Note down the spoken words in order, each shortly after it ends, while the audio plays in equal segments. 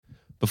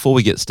Before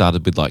we get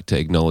started, we'd like to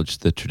acknowledge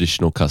the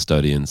traditional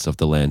custodians of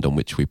the land on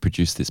which we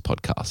produce this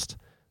podcast,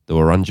 the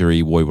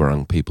Wurundjeri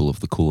Woiwurrung people of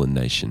the Kulin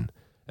Nation,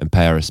 and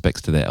pay our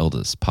respects to their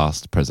elders,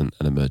 past, present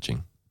and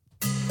emerging.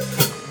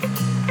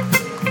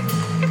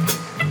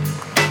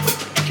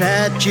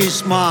 Catchy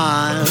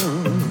smile,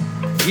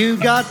 you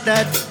got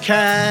that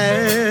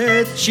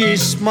catchy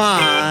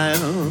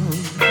smile.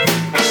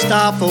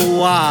 Stop a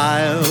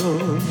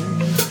while,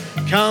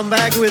 come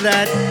back with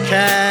that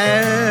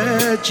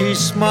catchy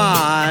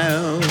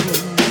smile.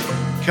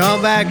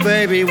 Come back,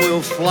 baby,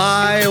 we'll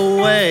fly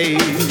away.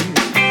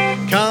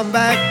 Come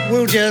back,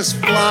 we'll just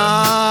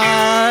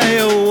fly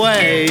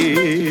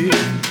away.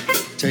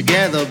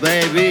 Together,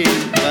 baby,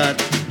 but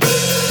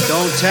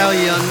don't tell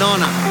your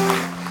nonna.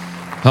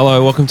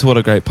 Hello, welcome to What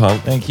a Great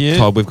Punk. Thank you.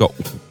 Todd, we've got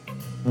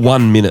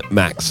 1 minute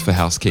max for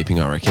housekeeping,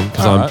 I reckon,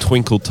 because I'm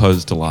twinkle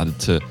toes delighted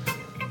to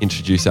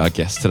introduce our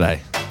guest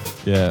today.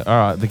 Yeah, all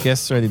right. The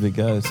guest's ready to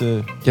go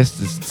too. Guest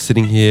is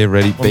sitting here,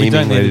 ready,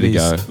 beaming, ready to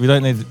go. We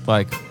don't need,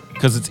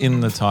 because it's in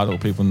the title,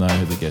 people know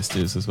who the guest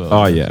is as well.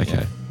 Oh, yeah,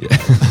 okay. Yeah.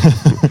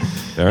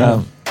 Fair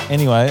enough.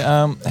 Anyway,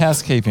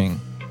 housekeeping.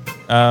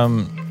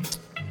 Do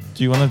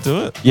you want to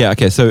do it? Yeah,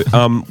 okay. So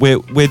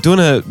we're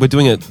doing a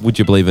would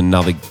you believe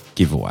another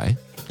giveaway?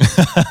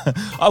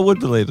 I would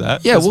believe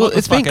that. Yeah, well,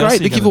 it's been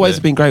great. The giveaways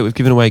have been great. We've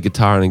given away a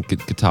guitar and a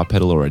guitar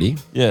pedal already.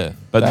 Yeah,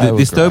 but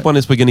this third one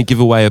is we're going to give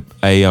away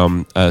a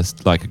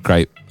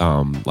great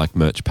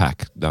merch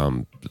pack,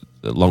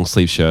 long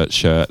sleeve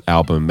shirt,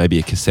 album, maybe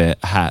a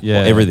cassette, hat, or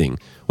everything,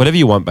 whatever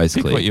you want,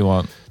 basically. Pick what you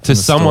want to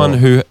someone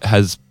who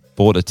has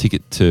bought a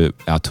ticket to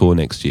our tour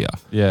next year.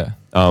 Yeah.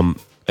 And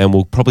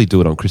we'll probably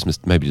do it on Christmas.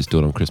 Maybe just do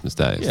it on Christmas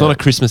Day. It's not a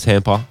Christmas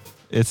hamper.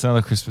 It's not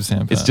a Christmas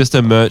hamper. It's just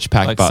a merch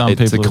pack,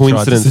 but it's a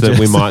coincidence that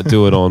we might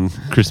do it on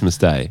Christmas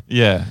Day.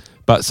 Yeah.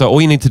 But so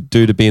all you need to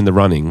do to be in the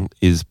running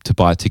is to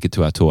buy a ticket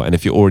to our tour. And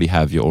if you already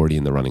have, you're already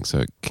in the running.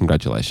 So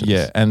congratulations.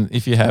 Yeah. And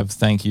if you have,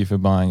 thank you for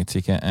buying a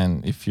ticket.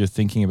 And if you're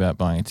thinking about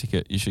buying a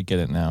ticket, you should get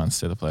it now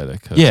instead of later.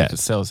 Because if it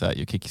sells out,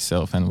 you kick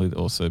yourself and we'd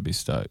also be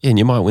stoked. Yeah, and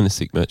you might win a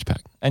sick merch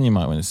pack. And you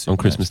might win a sick on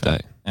Christmas Day.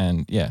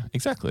 And yeah,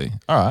 exactly.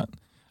 All right.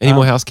 Any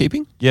more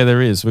housekeeping? Yeah,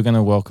 there is. We're going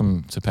to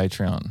welcome to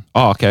Patreon.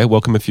 Oh, okay.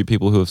 Welcome a few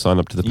people who have signed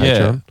up to the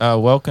Patreon. Yeah.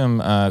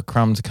 Welcome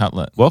Crumbed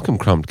Cutlet. Welcome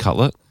Crumbed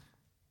Cutlet.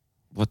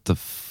 What the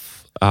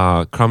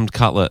Crumbed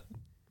Cutlet?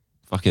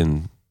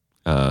 Fucking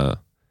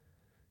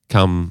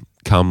come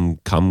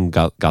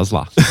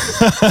guzzler.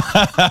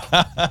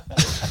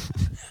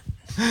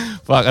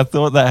 Fuck, I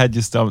thought that had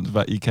you stumped,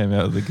 but you came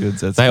out of the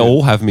goods. That's they good.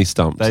 all have me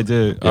stumped. They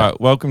do. Yeah. All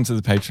right. Welcome to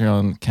the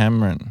Patreon,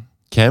 Cameron.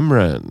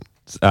 Cameron,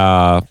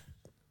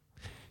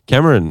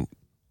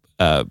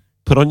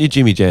 put on your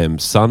Jimmy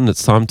Jams, son.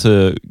 It's time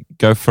to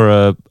go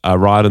for a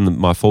ride in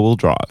my four-wheel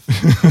drive.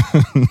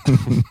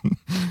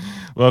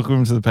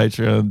 Welcome to the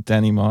Patreon,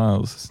 Danny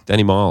Miles.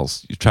 Danny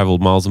Miles, you've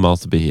travelled miles and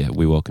miles to be here.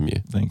 We welcome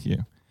you. Thank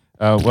you.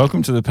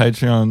 Welcome to the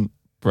Patreon,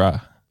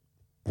 Bruh.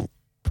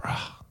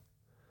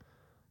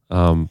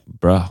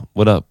 Bruh,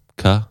 what up,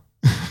 cuh?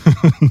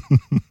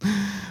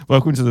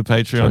 Welcome to the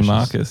Patreon,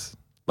 Marcus.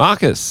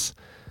 Marcus,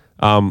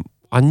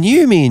 I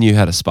knew me and you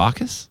had a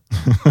Sparkus.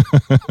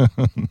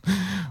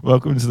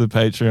 Welcome to the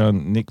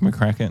Patreon, Nick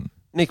McCracken.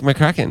 Nick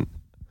McCracken.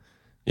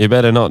 You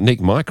better not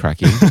nick my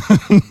cracking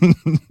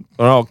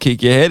or I'll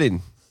kick your head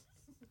in.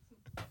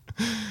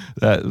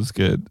 That was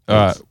good. All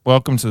right.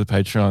 Welcome to the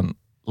Patreon,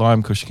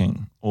 Lime Kush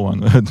King. All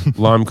one word.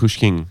 Lime Kush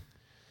King.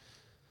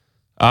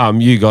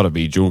 You got to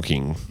be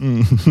joking.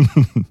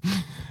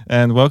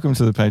 And welcome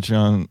to the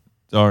Patreon,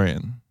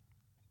 Dorian.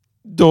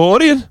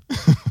 Dorian?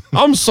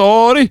 I'm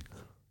sorry.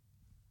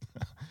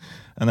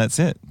 And that's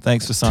it.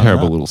 Thanks for signing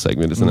Terrible up. little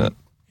segment, isn't it?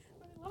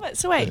 I love it.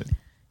 So wait,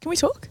 can we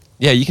talk?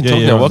 Yeah, you can talk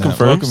now. Welcome, Frooms.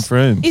 Welcome,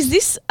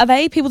 Frooms. Are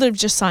they people that have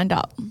just signed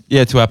up?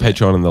 Yeah, to our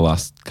Patreon in the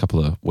last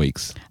couple of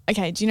weeks.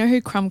 Okay, do you know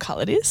who Crumb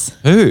Cutlet is?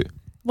 Who?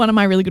 One of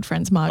my really good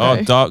friends, Margot. Oh,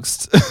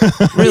 doxed.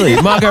 Really?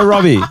 Margot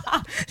Robbie?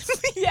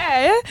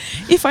 Yeah.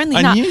 If only.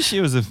 I knew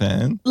she was a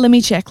fan. Let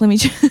me check.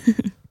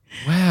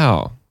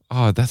 Wow.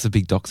 Oh, that's a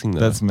big doxing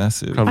though. That's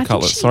massive. Crumb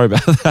Cutlet. Sorry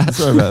about that.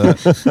 Sorry about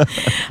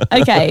that.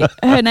 Okay.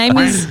 Her name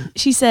is,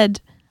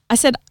 I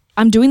said,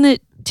 I'm doing the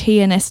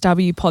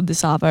TNSW pod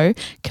this Arvo.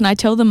 Can I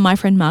tell them my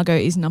friend Margot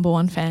is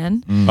 #1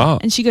 fan? Oh.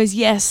 And she goes,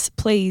 yes,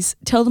 please.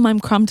 Tell them I'm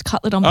Crumbed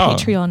Cutlet on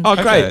Patreon. Oh,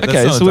 great.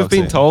 Okay, so we've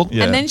been told.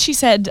 Yeah. And then she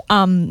said,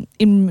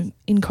 in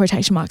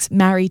quotation marks,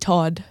 marry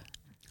Todd.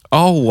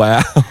 Oh,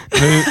 wow. What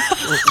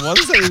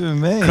does that even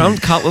mean?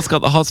 Crumbed Cutlet's got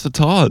the hots for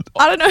Todd.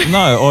 I don't know.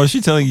 No, or is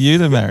she telling you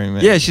to marry me?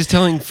 Yeah, she's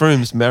telling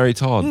Frooms, marry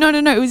Todd. No.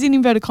 It was in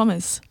inverted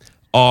commas.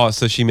 Oh,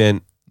 so she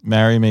meant...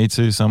 Marry me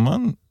to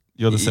someone?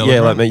 You're the celebrant?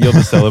 Yeah, like me, you're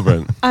the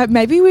celebrant.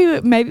 Maybe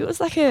it was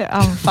like a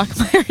fuck,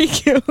 marry,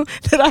 kill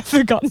that I've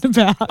forgotten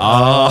about.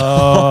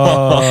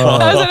 Oh.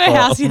 That was at her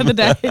house the other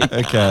day.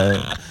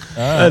 Okay.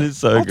 That is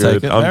so I'll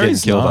good. take it. I'm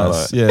Mary's getting killed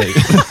nice. by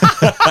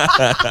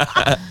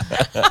that.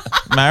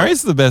 Yeah.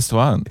 Mary's the best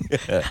one.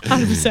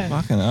 100%.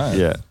 Fucking hell.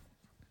 Yeah.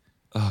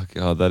 Oh,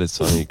 God, that is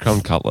funny.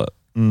 Crumbed Cutlet.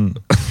 Mm.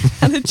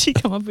 How did she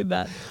come up with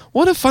that?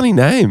 What a funny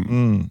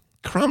name.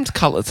 Crumbed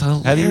cutlet's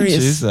hilarious. How do you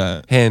choose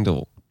that?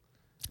 Handle.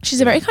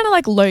 She's a very kind of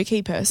like low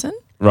key person.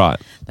 Right.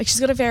 Like she's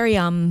got a very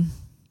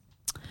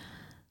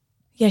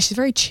she's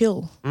very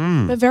chill,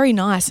 but very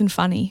nice and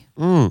funny.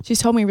 She's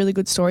told me really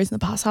good stories in the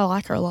past. I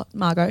like her a lot,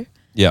 Margot.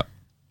 Yeah.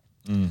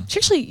 She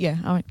actually, I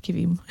won't give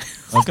you.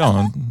 Oh, go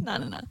on.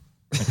 No.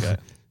 Okay.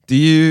 Do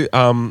you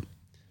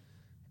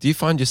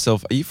find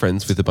yourself? Are you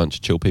friends with a bunch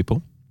of chill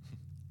people?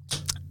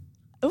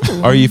 Ooh.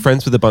 Or are you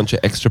friends with a bunch of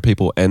extra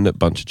people and a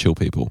bunch of chill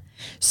people?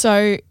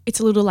 So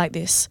it's a little like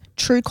this: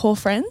 true core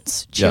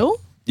friends, chill.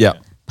 Yeah.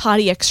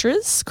 Party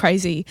extras,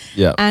 crazy.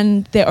 Yeah.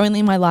 And they're only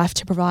in my life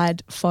to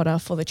provide fodder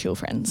for the chill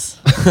friends.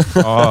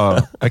 Oh,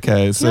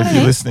 okay. So if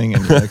you're listening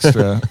and you're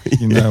extra,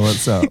 you know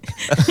what's up.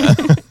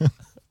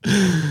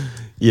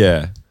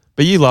 Yeah.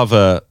 But you love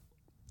a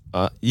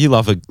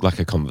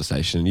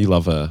conversation. You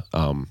love I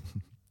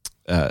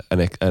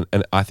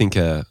think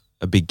a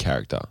big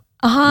character.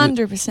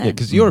 100%. Yeah,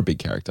 because you're a big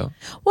character.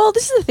 Well,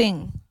 this is the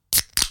thing.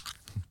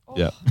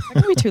 Yeah. Am I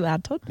going to be too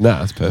loud, Todd? No,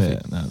 that's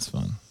perfect. Yeah, no, it's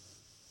fun.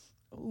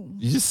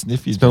 You just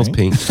sniff your Smells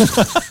drink. pink.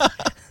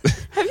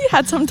 Have you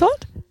had some,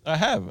 Todd? I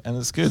have, and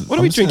it's good. What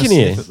are we drinking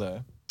here?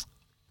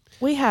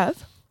 We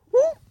have.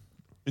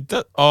 It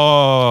does.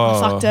 Oh, I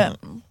fucked it.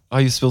 Oh,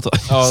 you spilled it.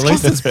 Oh, at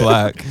least it's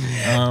black.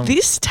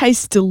 This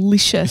tastes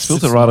delicious.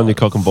 Spilled it right on your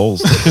cock and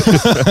balls.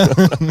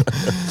 The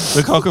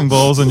cock and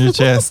balls on your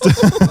chest.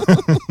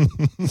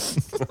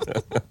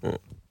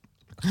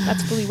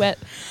 That's fully wet.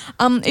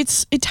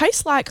 It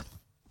tastes like.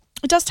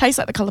 It does taste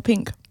like the color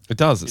pink. It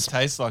does. It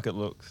tastes like it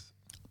looks.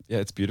 Yeah,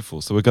 it's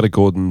beautiful. So we've got a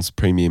Gordon's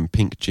Premium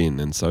Pink Gin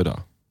and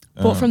Soda.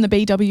 Bought from the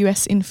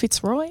BWS in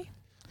Fitzroy.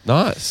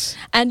 Nice.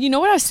 And you know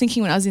what I was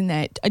thinking when I was in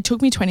there? It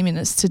took me 20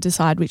 minutes to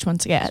decide which one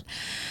to get.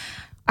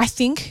 I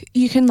think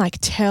you can like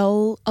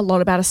tell a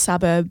lot about a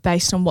suburb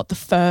based on what the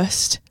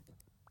first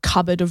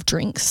cupboard of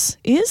drinks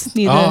is.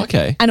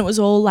 Okay. And it was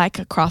all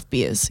like craft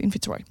beers in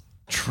Fitzroy.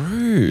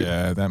 True.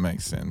 Yeah, that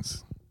makes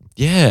sense.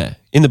 Yeah.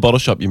 In the bottle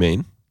shop, you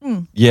mean?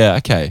 Yeah,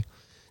 okay.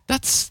 I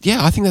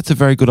think that's a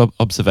very good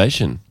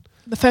observation.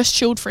 The first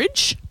chilled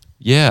fridge.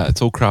 Yeah,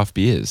 it's all craft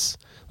beers.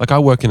 Like I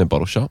work in a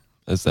bottle shop,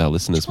 as our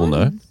listeners will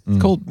know.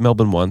 It's called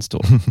Melbourne Wine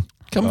Store.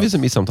 Come visit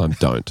me sometime.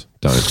 Don't.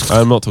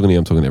 I'm not talking to you.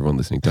 I'm talking to everyone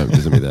listening. Don't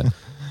visit me there.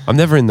 I'm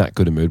never in that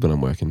good a mood when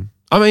I'm working.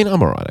 I mean,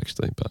 I'm all right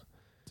actually, but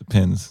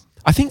Depends.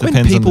 I think Depends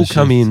when on the people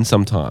come shift. in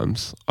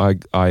sometimes, I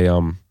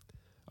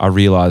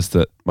realise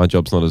that my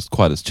job's not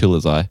quite as chill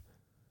as I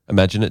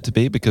imagine it to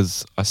be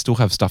because I still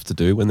have stuff to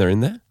do when they're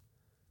in there.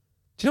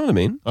 Do you know what I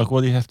mean? Like,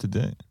 what do you have to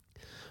do?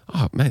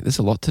 Oh, mate, there's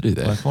a lot to do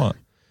there. Like what?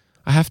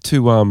 I have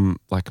to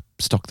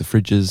stock the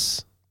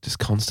fridges just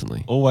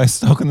constantly. Always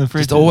stock in the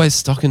fridge. Just always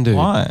stock and do.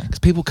 Why? Because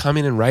people come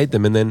in and raid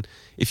them, and then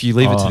if you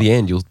leave it to the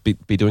end, you'll be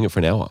doing it for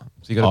an hour.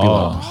 So you got to be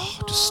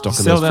like, just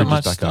stocking Sell those that fridges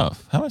much back stuff. up.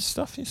 How much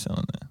stuff are you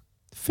selling there?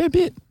 Fair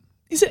bit.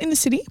 Is it in the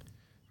city?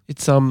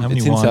 It's How many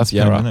it's in wines South per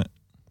Yarra. minute?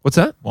 What's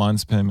that?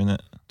 Wines per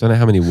minute. Don't know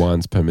how many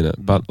wines per minute,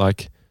 but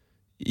like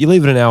you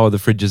leave it an hour, the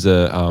fridges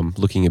are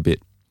looking a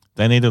bit.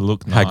 They need to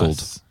look nice.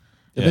 Haggled.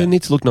 Yeah. They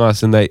need to look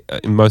nice, and they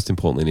most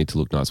importantly need to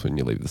look nice when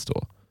you leave the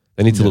store.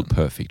 They need to look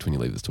perfect when you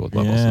leave the store with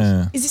my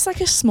bosses. Is this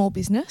like a small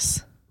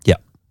business? Yeah.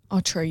 Oh,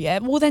 true. Yeah.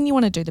 Well, then you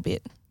want to do the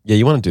bit. Yeah,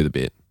 you want to do the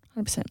bit.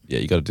 100%. Yeah,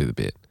 you got to do the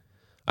bit.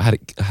 I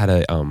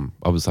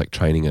was like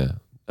training a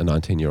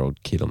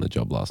 19-year-old kid on the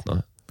job last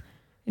night.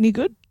 Any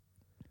good?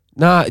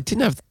 Nah, it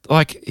didn't have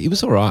he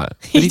was all right.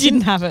 But He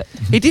didn't have it.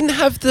 He didn't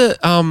have the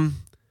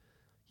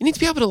you need to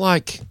be able to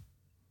like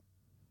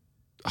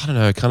I don't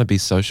know, kind of be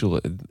social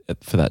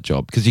for that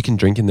job because you can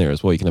drink in there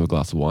as well. You can have a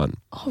glass of wine.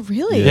 Oh,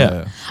 really?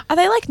 Yeah. Are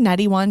they like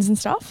natty wines and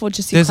stuff or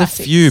just your There's classics?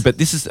 a few, but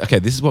this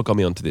is what got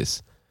me onto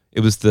this.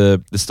 It was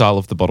the style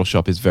of the bottle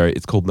shop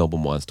it's called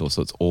Melbourne Wine Store,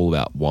 so it's all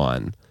about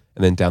wine.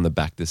 And then down the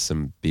back there's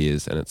some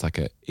beers and it's like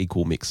a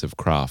equal mix of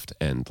craft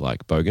and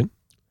like bogan.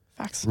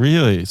 Facts.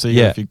 Really? So you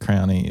Yeah. have your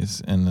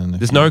crownies and then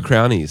There's no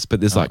crownies, but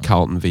there's like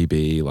Carlton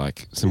VB,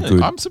 like some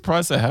good. I'm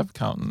surprised they have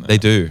Carlton there. They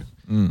do.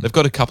 They've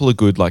got a couple of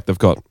good, like they've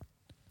got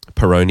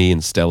Peroni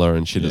and Stella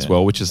and shit as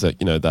well, which is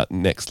that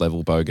next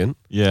level bogan.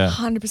 Yeah.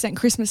 100%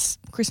 Christmas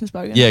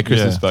bogan. Yeah,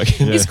 Christmas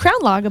bogan. Yeah. Is Crown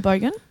Lager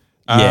bogan?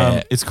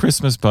 Yeah. It's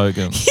Christmas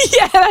bogan.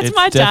 Yeah, that's It's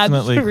my dad.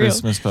 definitely for real.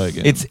 Christmas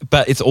bogan.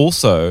 It's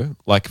also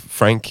like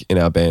Frank in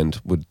our band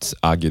would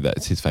argue that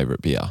it's his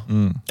favorite beer.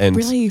 And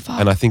Really? Fuck.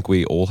 and I think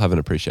we all have an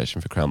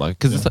appreciation for Crown Lager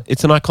because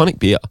it's an iconic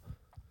beer.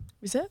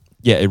 Is it?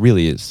 Yeah, it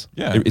really is.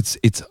 Yeah.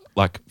 It's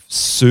like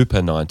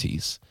super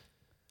 90s.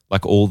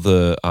 Like all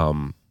the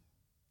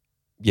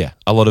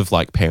a lot of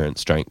like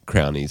parents drank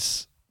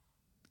Crownies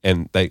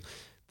and they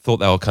thought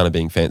they were kind of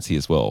being fancy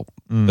as well.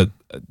 But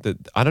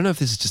I don't know if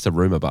this is just a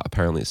rumor, but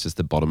apparently it's just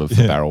the bottom of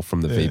the barrel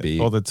from the VB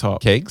or the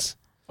top kegs.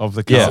 of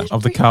the Yeah.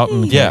 of the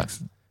Carlton Yeah.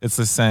 kegs. It's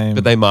the same.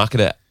 But they market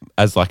it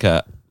as like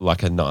a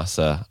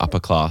nicer upper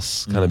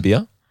class kind of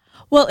beer.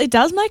 Well, it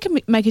does make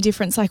a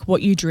difference, like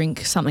what you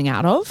drink something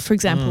out of. For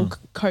example,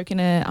 Coke in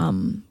a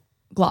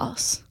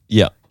glass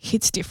Yeah,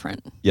 hits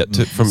different. yeah.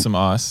 From some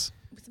ice.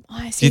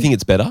 Ice. do you think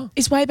it's better?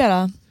 It's way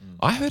better?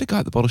 I heard a guy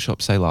at the bottle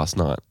shop say last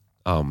night,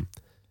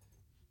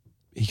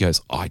 he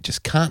goes, I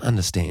just can't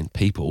understand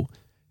people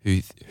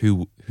who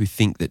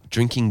think that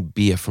drinking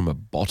beer from a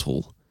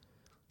bottle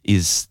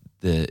is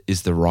the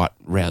right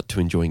route to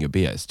enjoying a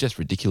beer. It's just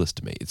ridiculous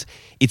to me.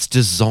 It's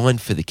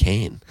designed for the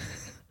can.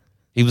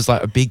 He was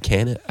like a big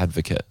can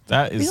advocate.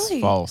 That is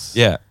Really? false.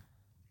 Yeah.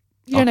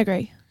 You don't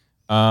agree?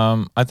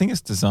 I think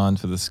it's designed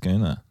for the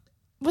schooner.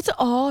 What's it?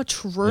 Oh,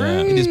 true. Yeah,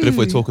 It is, but if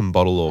we're talking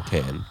bottle or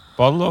can,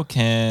 Bottle or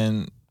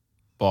can?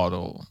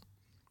 Bottle.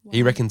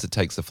 he reckons it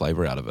takes the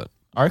flavour out of it.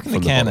 I reckon the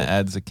From the can bottle.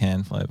 adds a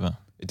can flavour.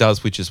 It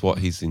does, which is what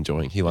he's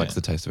enjoying. He likes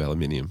the taste of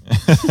aluminium.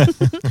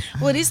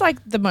 Well, it is like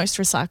the most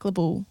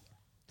recyclable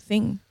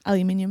thing,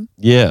 aluminium.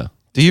 Yeah.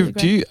 Do you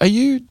Really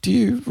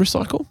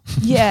recycle?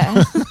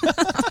 Yeah.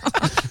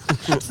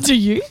 Do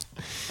you?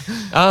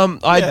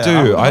 I Yeah,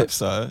 do. would I hope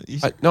so. You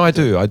should- I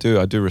do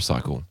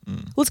recycle.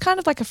 Well, it's kind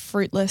of like a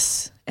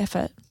fruitless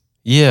effort.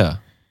 Yeah.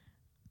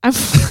 I'm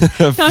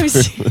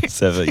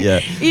serious.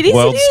 Yeah. It is.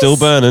 World's it is. still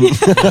burning.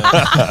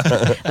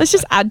 Let's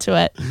just add to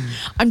it.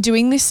 I'm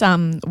doing this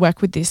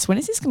work with this. When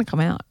is this going to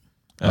come out?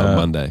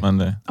 Monday.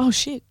 Monday. Oh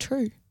shit,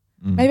 true.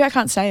 Maybe I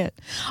can't say it.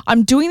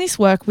 I'm doing this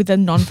work with a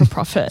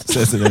non-for-profit.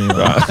 Says it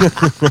anyway.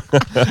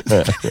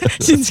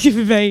 Since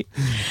giving me,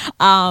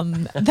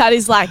 that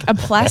is like a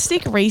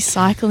plastic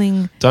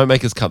recycling. Don't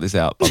make us cut this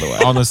out, by the way.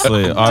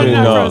 Honestly, I Do will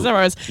not. not. promise, I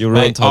promise. You'll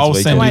ruin Mate, Todd's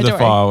I'll send weekend. you Don't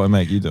the worry. file and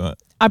make you do it.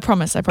 I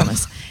promise.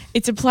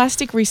 It's a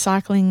plastic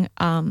recycling,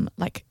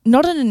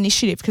 not an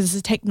initiative because it's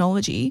a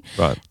technology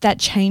Right. that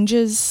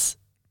changes.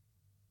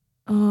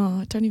 Oh,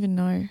 I don't even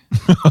know.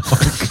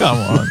 Come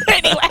on.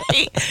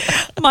 Anyway,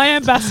 my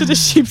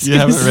ambassadorship's You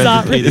going to haven't read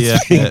start. the Really.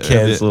 PDF Being yet.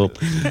 cancelled.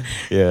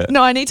 Yeah.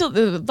 No, I need to.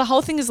 The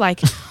whole thing is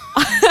like,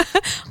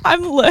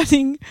 I'm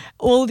learning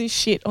all this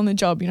shit on the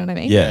job. You know what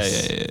I mean?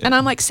 Yes. Yeah. And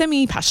I'm like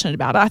semi-passionate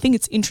about it. I think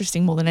it's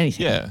interesting more than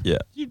anything. Yeah. Yeah.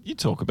 You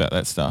talk about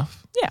that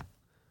stuff.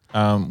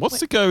 Yeah. What's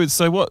the go with?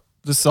 So what?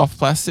 The soft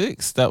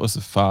plastics? That was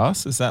a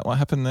farce. Is that what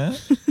happened there?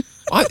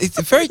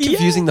 It's very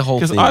confusing, the whole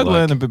Because thing. I like-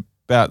 learned a bit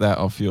about that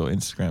off your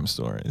Instagram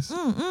stories.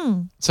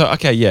 So,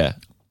 okay, yeah.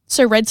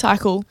 So Red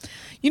Cycle,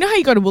 you know how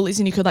you go to Woolies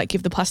and you could like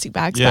give the plastic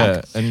bags Yeah,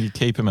 back? and you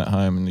keep them at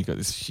home, and you got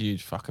this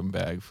huge fucking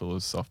bag full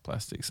of soft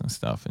plastics and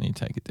stuff, and you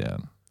take it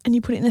down. And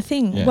you put it in the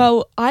thing. Yeah.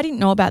 Well, I didn't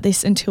know about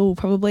this until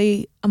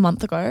probably a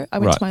month ago. I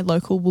went Right. to my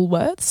local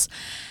Woolworths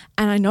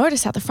and I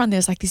noticed out the front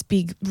there's like this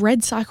big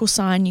Red Cycle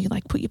sign. You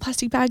like put your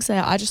plastic bags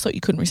there. I just thought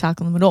you couldn't recycle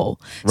them at all.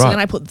 So Right. then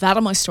I put that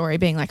on my story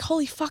being like,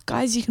 holy fuck,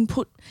 guys, you can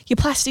put your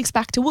plastics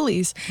back to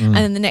Woolies. And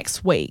then the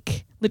next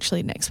week,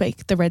 literally next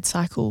week, the Red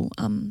Cycle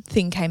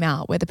thing came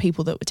out where the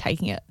people that were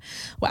taking it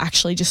were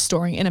actually just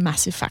storing it in a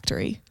massive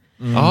factory.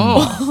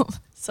 Oh.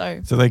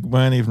 So So they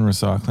weren't even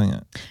recycling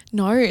it.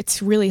 no,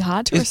 it's really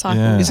hard to recycle.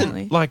 yeah.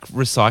 apparently. Isn't like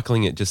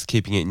recycling it, just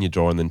keeping it in your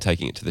drawer and then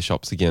taking it to the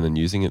shops again and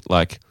using it?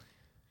 Like,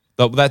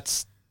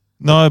 that's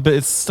No, but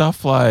it's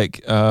stuff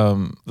like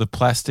the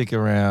plastic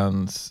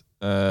around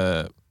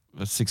a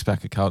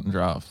 6-pack of Carlton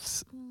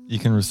Drafts. You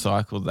can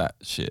recycle that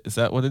shit. Is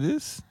that what it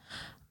is?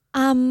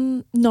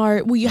 No,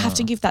 well, you have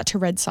to give that to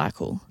Red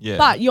Cycle. Yeah.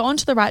 But you're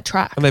onto the right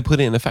track. and they put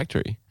it in a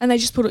factory. And they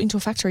just put it into a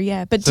factory,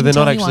 yeah. But So didn't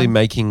they're not tell actually anyone.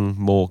 making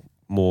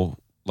more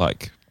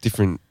like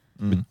different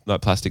like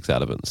plastics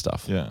out of it and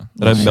stuff. Yeah.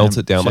 They don't melt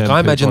it down. Like I Shampoo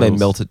imagine they bottles.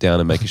 melt it down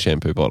and make a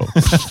shampoo bottle.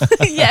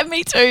 Yeah,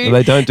 me too.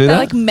 They don't do They that?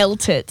 like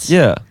melt it.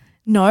 Yeah.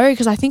 No,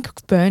 because I think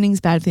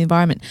burning's bad for the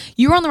environment.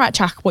 You're on the right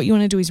track. What you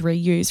want to do is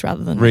reuse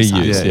rather than Reuse,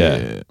 recycle.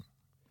 yeah.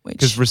 Which,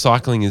 Because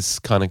recycling is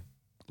kind of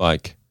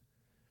like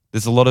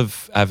there's a lot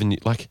of avenue.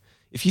 Like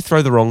if you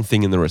throw the wrong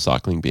thing in the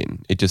recycling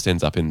bin, it just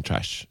ends up in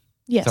trash.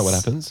 yes. Is that what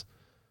happens?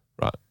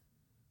 Right.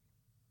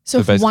 So, So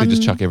if basically, one,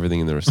 just chuck everything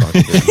in the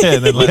recycling bin. Yeah,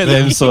 then Let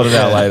them sort it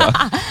out later.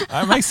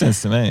 That makes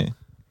sense to me.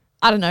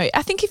 I don't know.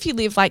 I think if you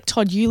live like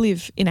Todd, you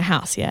live in a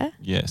house, yeah?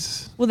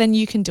 Yes. Well, then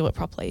you can do it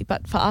properly.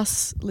 But for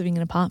us living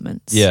in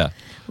apartments, Yeah.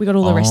 we got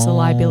all the rest of the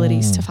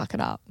liabilities to fuck it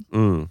up.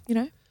 Mm. You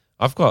know?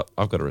 I've got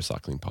a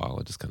recycling pile.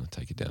 I just kind of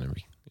take it down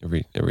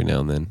every now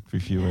and then. For a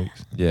few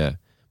weeks. Yeah.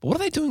 But what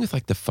are they doing with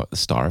like the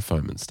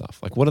styrofoam and stuff?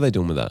 Like what are they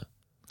doing with that?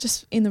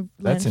 Just in the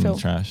That's in landfill.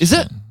 the trash. Is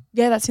it?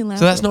 Yeah, that's in landfill.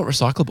 So that's not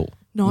recyclable.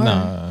 No.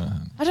 No.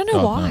 I don't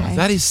know God, no. why.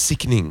 That is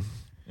sickening.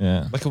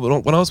 Yeah. Like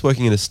when I was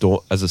working in a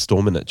store as a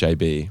storeman at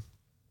JB,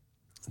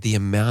 the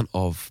amount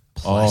of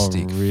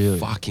plastic really?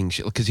 fucking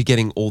shit, because you're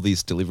getting all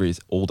these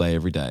deliveries all day,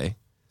 every day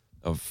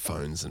of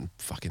phones and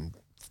fucking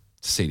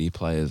CD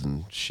players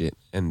and shit.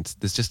 And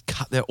there's just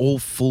they're all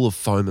full of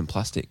foam and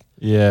plastic.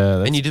 Yeah.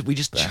 That's And we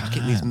just chuck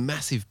it in these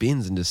massive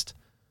bins and just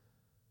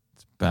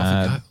off it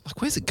bad. go.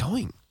 Like, where's it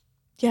going?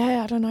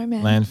 Yeah, I don't know,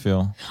 man.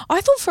 Landfill. I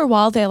thought for a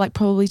while there, like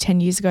probably 10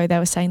 years ago, they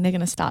were saying they're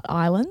going to start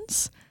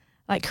islands,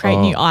 like create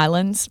new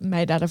islands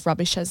made out of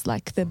rubbish as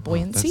like the That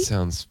buoyancy.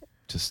 sounds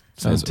just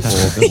Sounds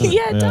fantastic. awful.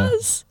 Yeah, it Yeah.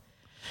 does.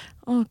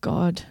 Oh,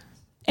 God.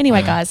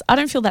 Anyway, guys, I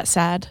don't feel that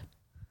sad.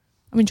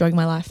 I'm enjoying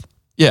my life.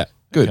 Yeah,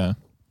 good. Okay.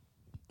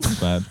 I'm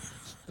glad.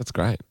 That's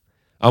great.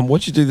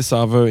 What'd you do this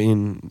Arvo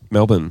in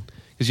Melbourne?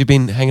 Because you've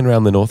been hanging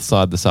around the north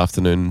side this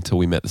afternoon until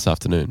we met this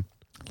afternoon.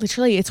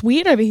 Literally, it's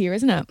weird over here,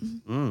 isn't it?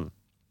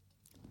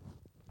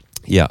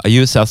 Yeah. Are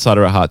you a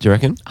Southsider at heart, do you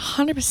reckon?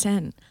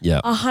 100%.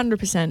 Yeah.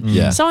 100%.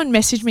 Yeah. Someone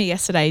messaged me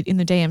yesterday in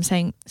the DM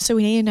saying, so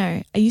we need to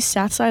know, are you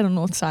south side or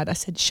north side? I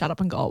said, shut up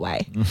and go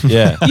away.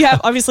 Yeah. You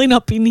have obviously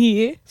not been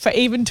here for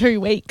even 2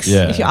 weeks.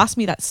 Yeah. If you ask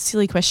me that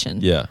silly question.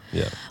 Yeah.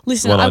 Yeah.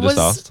 Listen, One I was. just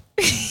asked.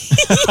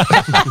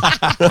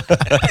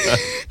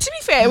 To be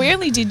fair, we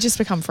only did just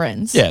become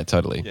friends. Yeah,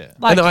 totally. Yeah.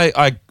 Like- and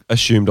I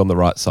assumed on the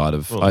right side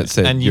of. I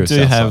said, and you you're a do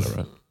Southsider, have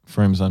right?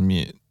 Frooms on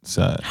mute,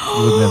 so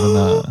you would never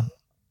know.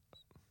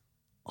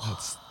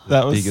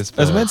 That was biggest it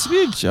was fan. meant to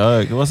be a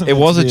joke. It wasn't. It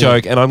meant was to a be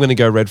joke, and I'm going to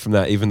go red from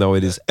that, even though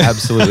it is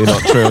absolutely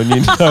not true, and you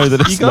know that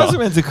it's You guys not. are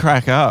meant to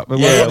crack up. It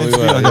Yeah, wasn't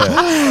we meant to be were. like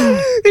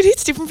Yeah. It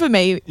hits different for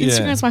me. Yeah.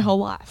 Instagram's my whole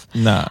life.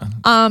 Nah.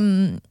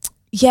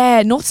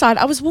 Yeah, north side.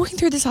 I was walking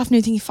through this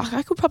afternoon thinking, fuck,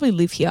 I could probably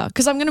live here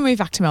because I'm going to move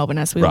back to Melbourne,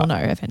 as we all Right.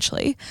 know,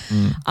 eventually.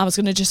 I was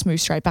going to just move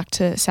straight back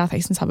to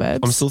southeastern suburbs.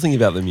 I'm still thinking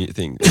about the mute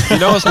thing. You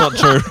know it's not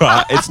true,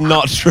 right? It's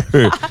not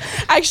true.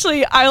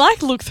 Actually, I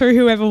look through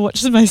whoever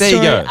watches my There you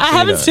story. go. I There you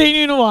haven't go. seen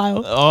you in a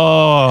while.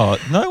 Oh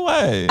no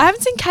way! I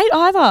haven't seen Kate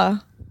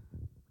either.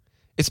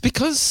 It's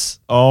because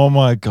Oh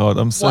my god!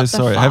 I'm so What the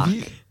sorry. fuck? Have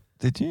you?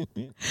 Did you?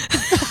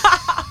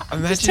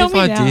 imagine tell if me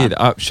I now.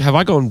 did. Have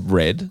I gone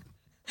red?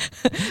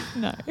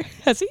 No.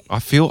 Has he? I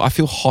feel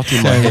hot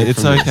in my head.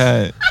 It's from this.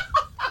 okay.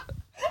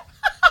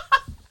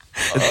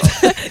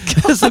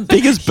 It's the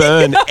biggest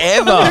burn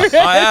ever.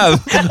 I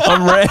have.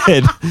 I'm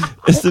red.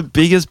 It's the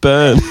biggest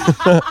burn.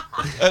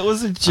 It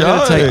was a I'm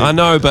gonna joke. I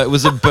know, but it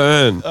was a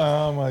burn.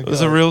 Oh my god! It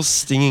was a real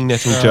stinging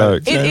nettle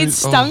joke. It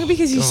stung Oh,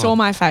 because you God. saw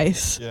my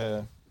face.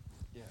 Yeah.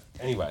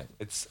 Anyway,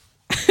 it's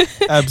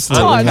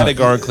Absolutely. Oh, not.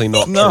 categorically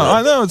not No, true.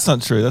 I know it's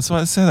not true. That's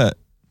why I said it.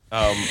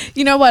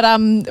 You know what?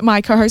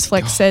 My co-host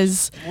Flex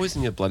says. Always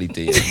in your bloody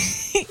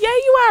DMs. Yeah,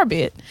 you are a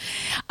bit.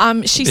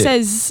 She bit.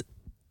 says,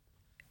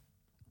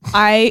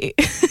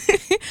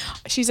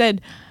 she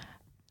said,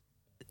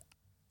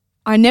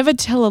 I never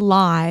tell a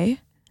lie.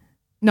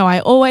 No, I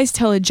always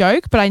tell a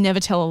joke, but I never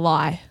tell a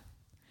lie.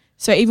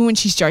 So even when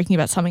she's joking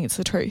about something, it's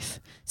the truth.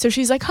 So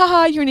she's like,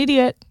 haha, you're an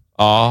idiot.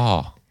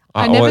 Oh.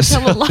 I never always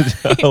tell a lie.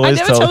 I always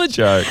I never tell a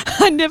joke.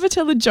 I never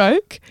tell a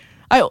joke.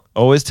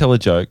 Always tell a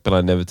joke, but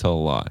I never tell a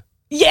lie.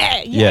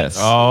 Yeah. Yes.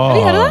 Oh, Have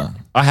you heard of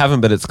I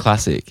haven't, but it's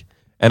classic.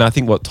 And I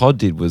think what Todd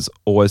did was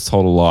always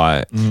told a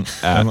lie.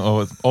 And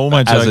all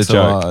my As a jokes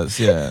joke. are lies.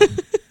 Yeah.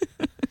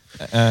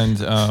 And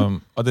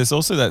there's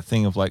also that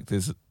thing of like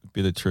there's a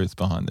bit of truth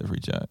behind every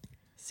joke,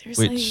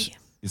 Seriously. which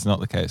is not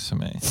the case for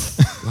me.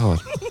 God.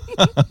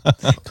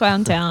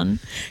 Clown Town.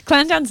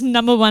 Clown Town's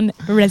 #1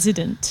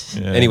 resident.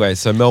 Yeah. Anyway,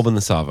 so Melbourne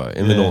the Savo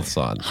in the Yeah. north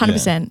side.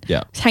 100%.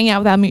 Yeah. Hanging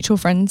out with our mutual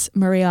friends,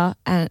 Maria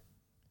and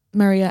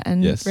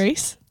Yes.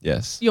 Reese,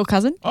 Yes. your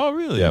cousin. Oh,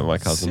 really? Yeah, my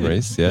cousin Sick.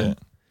 Reese, yeah.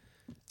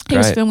 He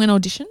was Great. filming an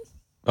audition.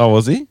 Oh,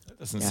 was he? That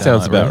doesn't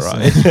Sounds like about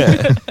Reese.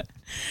 right.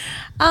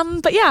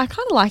 But yeah, I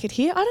kind of like it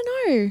here. I don't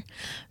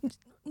know.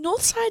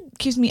 Northside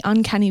gives me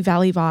Uncanny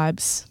Valley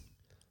vibes.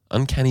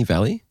 Uncanny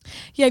Valley?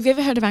 Yeah, have you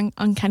ever heard of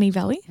Uncanny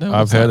Valley? No,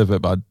 I've heard of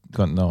it, but I've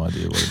got no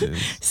idea what it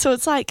is. So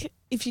it's like,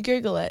 if you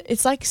Google it,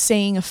 it's like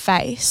seeing a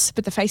face,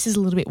 but the face is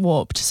a little bit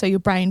warped, so your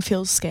brain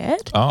feels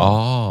scared.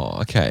 Oh,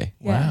 Oh, okay.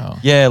 Yeah. wow.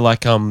 Yeah,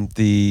 like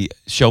the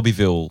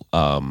Shelbyville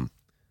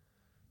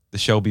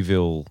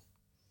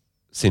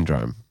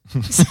syndrome.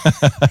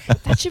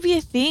 That should be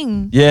a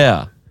thing.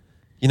 Yeah.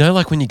 You know,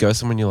 like when you go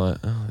somewhere and you're like,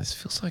 oh, this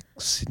feels like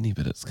Sydney,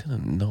 but it's kind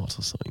of not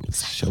or something.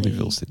 It's Exactly.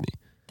 Shelbyville, Sydney.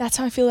 That's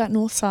how I feel about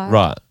Northside.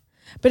 Right.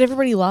 But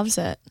everybody loves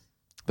it.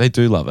 They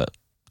do love it.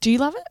 Do you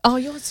love it? Oh,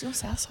 you're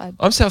Southside.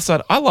 I'm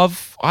Southside. I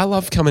love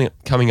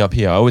coming up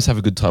here. I always have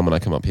a good time when I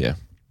come up here.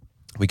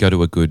 We go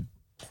to a good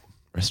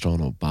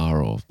restaurant or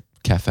bar or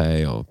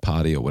cafe or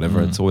party or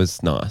whatever. It's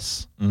always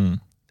nice. Mm.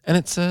 And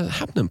it's a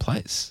happening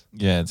place.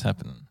 Yeah, it's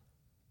happening.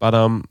 But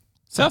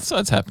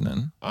Southside's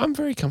happening. I'm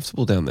very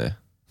comfortable down there.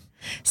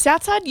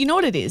 Southside, you know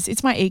what it is?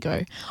 It's my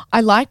ego. I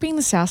like being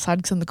the Southside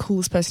because I'm the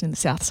coolest person in the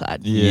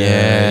Southside.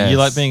 Yeah. You Yes.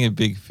 like being a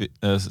big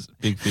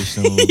fish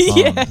in a little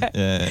pond.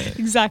 Yeah.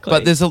 Exactly.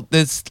 But there's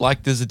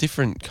a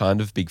different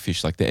kind of big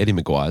fish, like the Eddie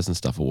Maguires and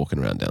stuff are walking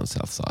around down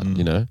south side,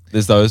 you know?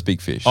 There's those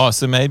big fish. Oh,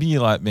 so maybe you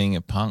like being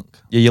a punk.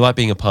 Yeah, you like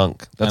being a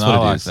punk. That's and what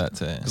I it like is. that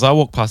too. Because I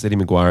walk past Eddie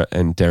Maguire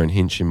and Darren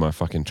Hinch in my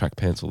fucking track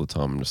pants all the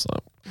time. I'm just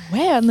like,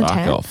 where on the fuck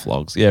 10? off,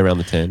 flogs. Yeah, around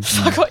the 10.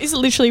 Fuck off. Is it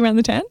literally around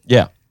the 10?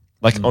 Yeah.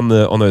 Like on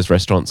those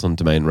restaurants on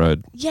Domain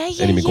Road. Yeah,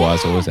 yeah, Eddie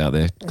Maguire's yeah. always out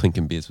there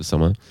clinking beers with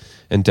someone.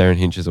 And Darren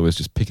Hinch is always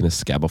just picking a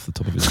scab off the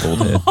top of his bald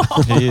head.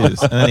 He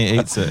is. And then he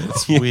eats it.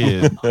 It's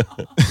weird.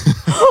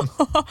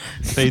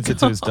 Feeds it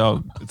to his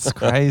dog. It's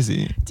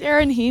crazy.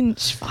 Darren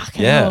Hinch. Fuck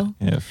Yeah. hell.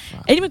 Yeah.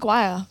 Fuck. Eddie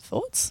Maguire.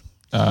 Thoughts?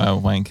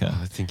 Wanker.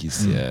 I think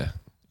he's, yeah.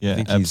 Yeah, I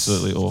think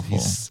absolutely awful.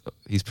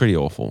 He's pretty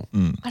awful.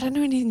 I don't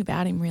know anything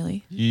about him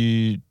really.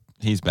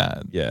 He's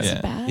bad. Yeah. Is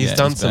it bad? He's Yeah,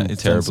 done he's some bad.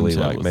 He's done terribly, some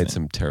like, terrible made things.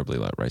 some terribly,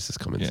 like, racist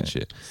comments and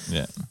shit.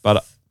 Yeah.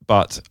 But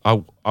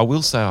I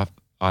will say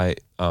I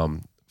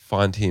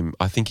find him,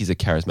 I think he's a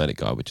charismatic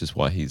guy, which is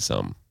why he's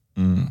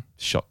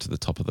shot to the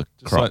top of the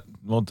Just crop. like,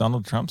 well,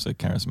 Donald Trump's a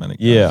charismatic guy.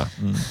 Yeah.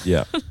 Mm.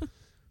 Yeah.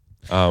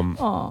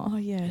 Oh,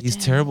 yeah. He's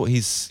damn. terrible.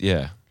 He's,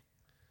 yeah.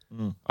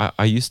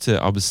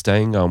 I was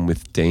staying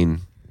with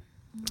Dean,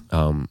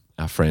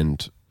 our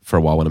friend, for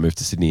a while when I moved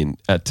to Sydney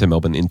to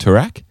Melbourne in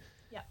Toorak,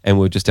 and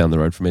we were just down the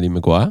road from Eddie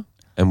Maguire,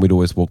 and we'd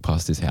always walk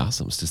past his house.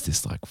 It was just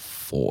this like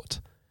fort,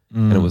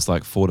 and it was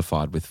like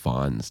fortified with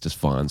vines, just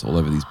vines all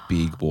over these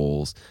big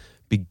walls,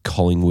 big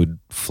Collingwood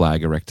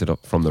flag erected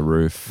up from the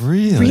roof.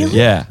 Really?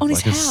 Yeah, On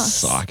his like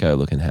house? a psycho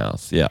looking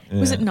house. Yeah,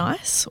 Was it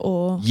nice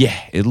or? yeah,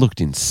 it looked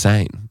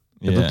insane.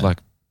 It looked Yeah. like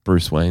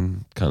Bruce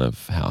Wayne kind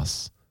of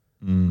house.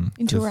 In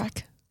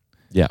Toorak?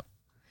 Yeah,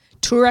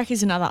 Toorak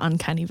is another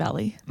uncanny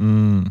valley.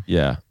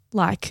 yeah.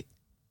 Like,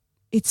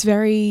 it's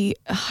very,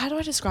 how do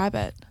I describe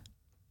it?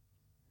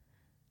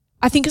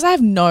 I think because I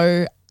have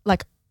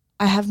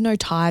no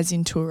ties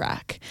in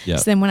Toorak. Yeah.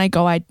 So then when I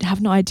go, I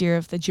have no idea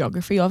of the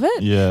geography of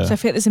it. Yeah. So I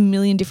feel like there's a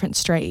million different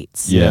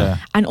streets. Yeah.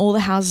 And all the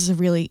houses are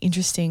really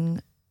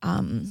interesting,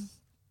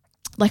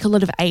 like a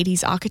lot of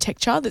 80s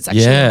architecture that's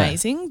actually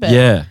amazing. But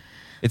yeah,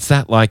 it's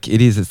that like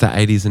it's that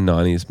 80s and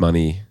 90s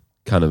money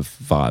kind of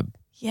vibe.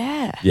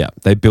 yeah. Yeah,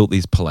 they built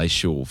these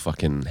palatial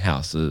fucking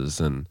houses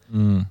and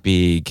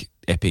big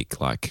epic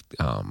like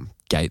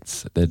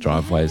gates at their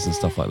driveways and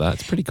stuff like that.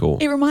 It's pretty cool.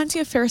 It reminds me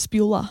of Ferris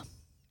Bueller.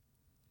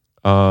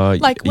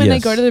 Like When they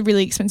go to the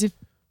really expensive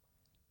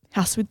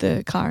house with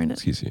the car in it.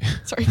 Excuse me.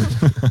 Sorry.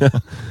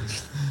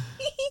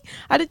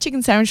 I had a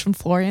chicken sandwich from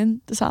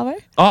Florian de Savo.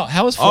 Oh,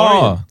 how was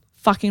Florian? Oh,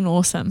 Fucking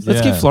awesome.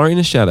 Let's Yeah. give Florian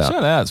a shout out.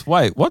 shout outs.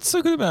 Wait, what's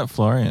so good about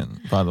Florian,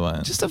 by the way?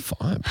 Just a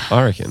vibe,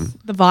 I reckon.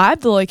 The vibe,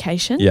 the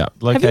location. Yeah.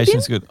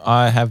 Location's good.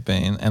 I have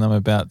been, and I'm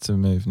about to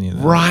move near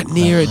there. Right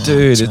near it,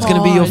 dude. It's going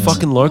to be your God.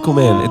 fucking local,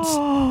 man. It's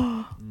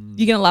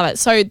You're going to love it.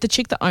 So the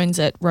chick that owns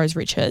it, Rose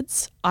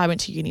Richards, I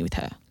went to uni with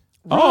her.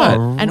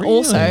 Oh, And really?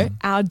 also,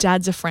 our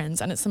dads are friends,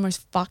 and it's the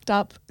most fucked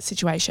up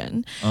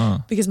situation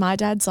Oh. because my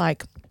dad's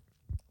like,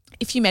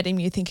 if you met him,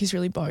 you think he's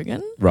really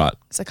bogan. right.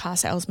 He's a car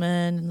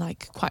salesman and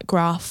like quite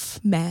gruff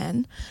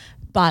man,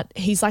 but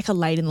he's like a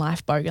late in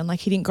life bogan.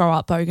 Like he didn't grow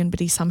up bogan, but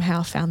he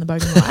somehow found the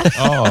bogan life,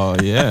 Oh,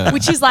 yeah.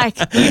 which is like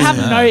you have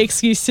no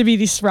excuse to be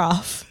this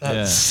rough.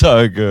 yeah.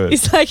 So good.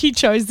 It's like he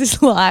chose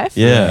this life.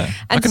 Yeah.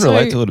 I And can so-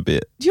 relate to it a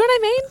bit. Do you know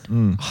what I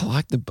mean?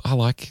 I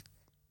like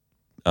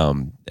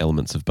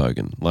elements of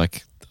bogan.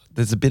 Like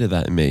there's a bit of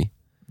that in me.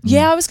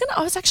 Yeah, I was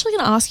actually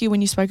gonna ask you when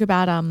you spoke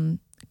about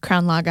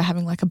Crown Lager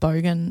having like a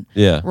bogan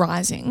Yeah.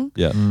 rising.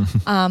 Yeah.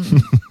 I've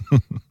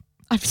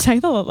been saying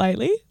that a lot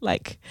lately,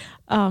 like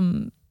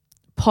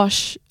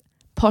posh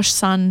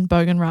sun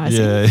bogan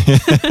rising.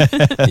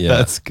 Yeah. Yeah.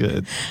 That's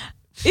good.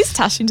 Is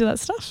Tash into that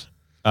stuff?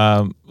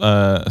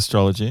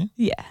 Astrology.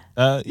 Yeah,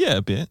 Yeah,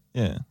 a bit.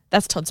 Yeah.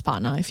 that's Todd's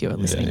partner. If you were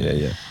listening,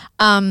 Yeah.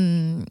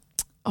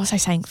 what was I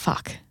saying?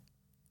 Fuck.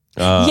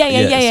 Yeah.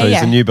 Yeah. So he's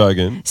Yeah. a new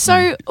bogan.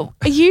 So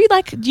are you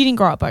like you didn't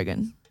grow up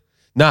bogan?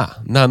 Nah,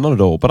 not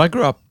at all. But I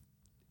grew up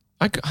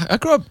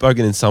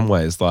bogan in some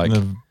ways. Like, In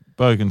the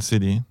Bogan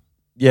City.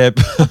 yeah,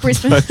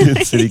 Brisbane.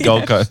 Bogan City,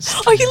 Gold Coast.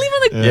 Oh, you live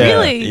on the Yeah,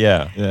 really?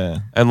 Yeah. Yeah.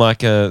 And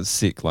like a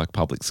sick, like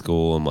public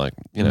school and like,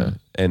 you know,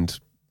 and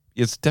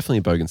it's definitely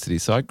a bogan city.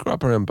 So I grew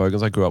up around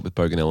bogans. I grew up with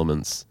bogan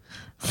elements.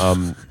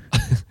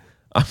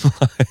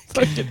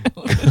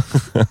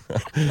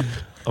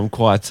 I'm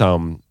quite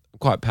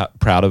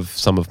proud of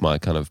some of my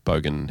kind of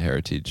bogan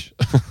heritage.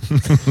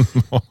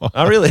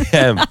 I really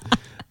am.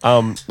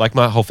 Like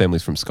my whole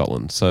family's from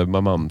Scotland, so my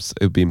mum's.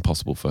 It would be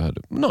impossible for her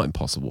to, not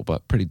impossible,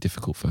 but pretty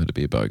difficult for her to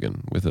be a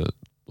bogan with a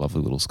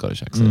lovely little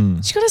Scottish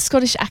accent. She got a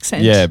Scottish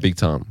accent. Yeah, big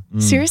time.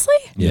 Seriously?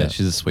 Yeah, Yeah.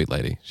 she's a sweet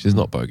lady. She's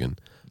not bogan,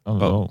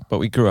 Oh, oh. but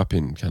we grew up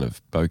in kind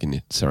of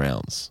bogan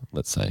surrounds.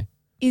 Let's say.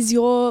 Is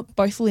your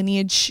both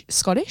lineage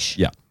Scottish?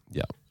 Yeah.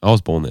 I was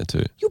born there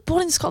too. You were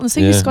born in Scotland, so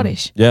you're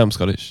Scottish. Yeah, I'm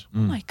Scottish. Oh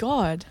my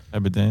god.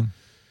 Aberdeen.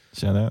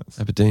 Shout outs.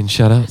 Aberdeen,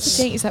 shout outs.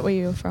 Dang, is that where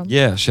you're from?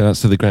 Yeah, shout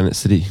outs to the Granite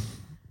City.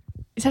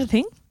 Is that a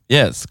thing?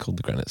 Yeah, it's called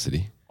the Granite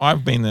City.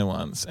 I've been there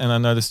once, and I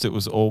noticed it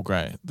was all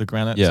grey. The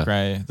granite's Yeah.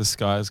 grey, the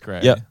sky's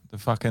grey, Yep. the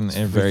fucking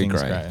Very everything's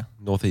grey. grey.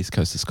 Northeast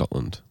coast of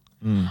Scotland.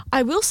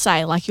 I will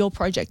say, like your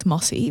project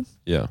Mossy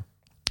Yeah.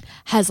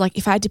 has like,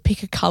 if I had to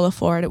pick a colour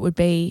for it, it would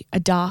be a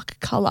dark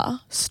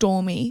colour,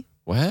 stormy,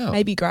 Wow.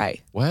 maybe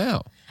grey.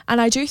 Wow. And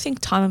I do think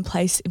time and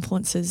place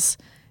influences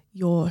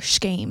your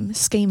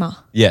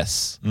schema.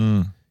 Yes.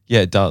 Yeah,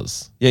 it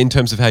does. Yeah, in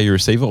terms of how you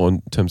receive it or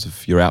in terms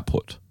of your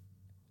output,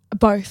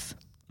 Both.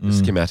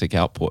 schematic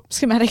output.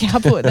 Schematic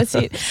output, that's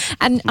it.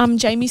 And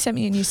Jamie sent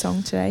me a new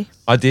song today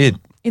I did.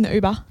 in the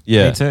Uber.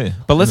 Yeah. Me too.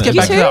 But let's get You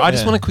back to too? that. I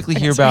just Yeah. want to quickly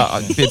Okay, hear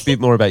sorry. about a bit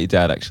more about your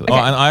dad, actually. Oh,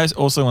 and I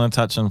also want to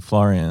touch on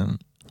Florian.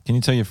 Can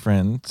you tell your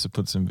friend to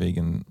put some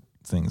vegan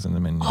things on the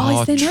menu?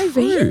 Oh, is there no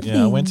true. vegan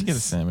yeah, I went to get a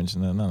things? sandwich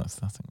and no, it's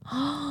nothing.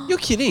 You're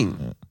kidding.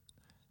 Yeah.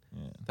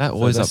 That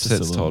always that's just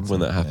upsets a little Todd when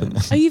that thing,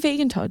 happens. Are you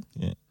vegan, Todd?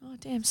 Yeah. Oh,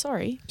 damn,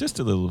 sorry. Just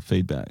a little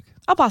feedback.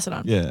 I'll pass it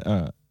on. Yeah,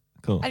 all right.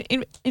 Cool.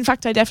 In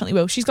fact, I definitely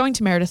will. She's going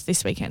to Meredith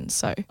this weekend,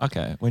 so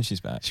Okay, when she's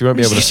back. She won't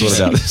be able to sort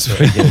it out this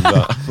weekend.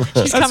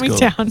 But she's coming cool.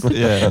 down.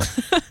 Yeah.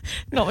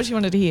 Not what she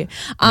wanted to hear.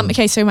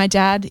 Okay, so my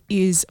dad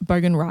is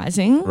Bogan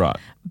Rising, right.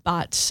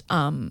 but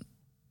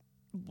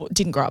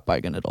didn't grow up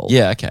Bogan at all.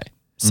 Yeah, okay.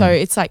 So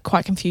it's like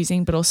quite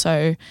confusing, but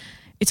also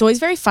it's always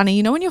very funny.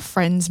 You know, when your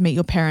friends meet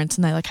your parents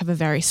and they like have a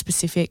very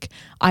specific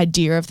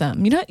idea of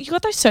them. You know, you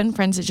got those certain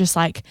friends that just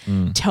like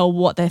tell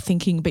what they're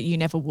thinking, but you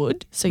never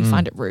would. So you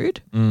find it rude.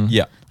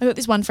 Yeah. I got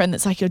this one friend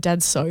that's like, your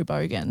dad's so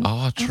bogan.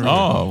 Oh, true.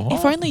 Oh,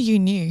 If only you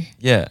knew.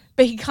 Yeah.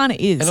 But he kind of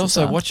is. And as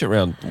also well.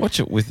 watch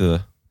it with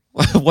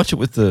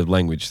the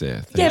language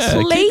there. Yeah, keep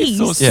your please.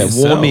 thoughts to Yeah,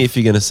 yourself. warn me if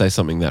you're going to say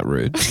something that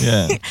rude.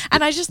 Yeah.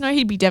 And I just know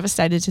he'd be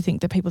devastated to think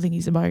that people think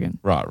he's a bogan.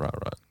 Right.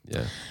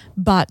 Yeah.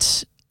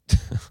 But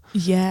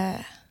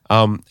yeah.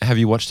 Have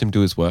you watched him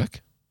do his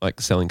work, like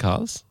selling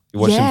cars? You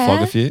watched him Yeah.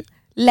 flog a few?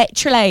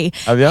 Literally.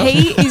 Have you?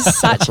 He is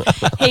such,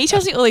 he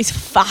tells me all these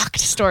fucked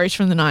stories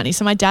from the 90s.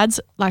 So my dad's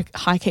like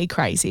high key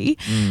crazy.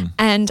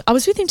 And I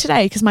was with him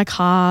today because my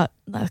car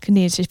like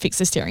needed to fix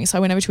the steering. So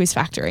I went over to his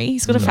factory.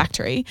 He's got a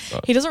factory.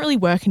 Right. He doesn't really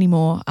work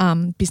anymore.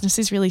 Business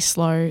is really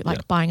slow,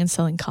 like buying and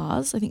selling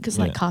cars. I think because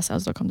like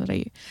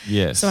carsales.com.au.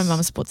 Yes. So my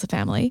mum supports the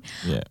family.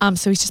 Yeah.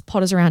 So he just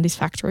potters around his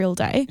factory all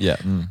day. Yeah.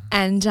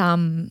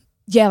 And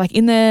yeah, like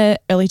in the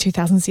early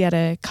 2000s, he had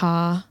a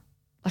car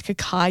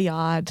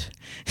yard.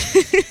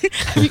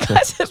 Have you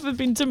guys ever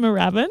been to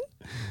Moorabbin?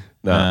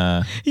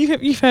 No.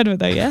 You've heard of it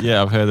though, yeah?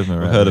 Yeah, I've heard of it.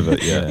 I've heard of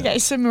it, yeah. Okay,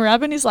 so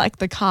Moorabbin is like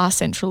the car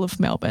central of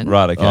Melbourne.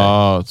 Right, okay.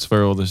 Oh, it's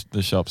where all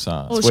the shops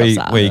are. All the where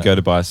shops are. you go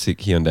to buy a sick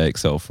Hyundai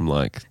XL from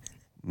like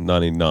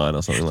 99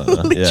 or something like that.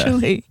 Yeah.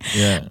 Literally.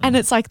 Yeah. And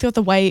it's like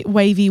the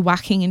wavy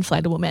whacking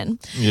inflatable men.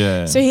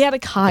 Yeah. So he had a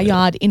car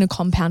yard in a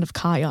compound of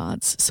car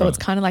yards. So it's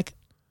kind of like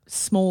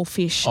small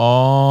fish.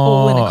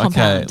 Oh, in a okay.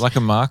 compound. Like a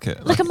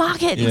market. Like a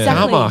market, Yeah.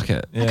 exactly. Car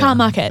market. Yeah. A car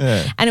market.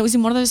 Yeah. And it was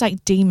in one of those like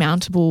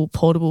demountable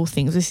portable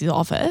things. This is his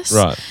office.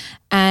 Right.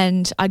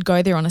 And I'd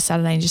go there on a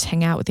Saturday and just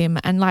hang out with him.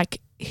 And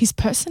like his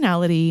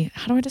personality,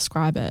 how do I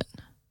describe it?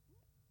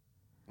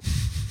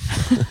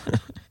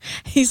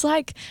 He's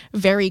like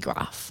very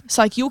gruff.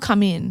 So like you'll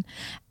come in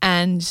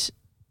and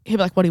he'll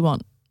be like, what do you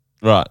want?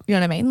 Right. You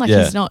know what I mean? Like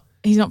Yeah. he's not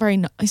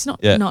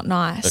Yeah. not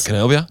nice. Can I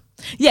help you?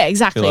 Yeah,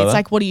 exactly. Feel like It's that?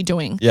 like, what are you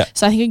doing? Yeah.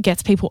 So I think it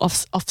gets people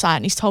offside.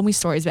 And he's told me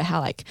stories about how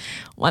like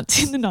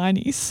once in the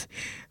 90s,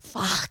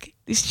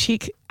 this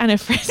chick and her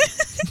friend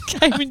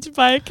came in to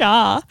buy a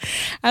car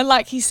and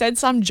like he said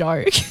some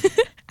joke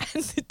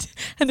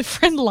and the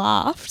friend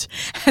laughed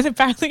and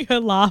apparently her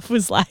laugh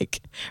was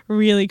like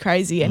really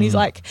crazy. And he's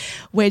like,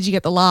 where'd you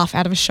get the laugh?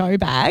 Out of a show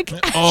bag?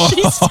 And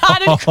she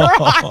started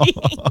crying.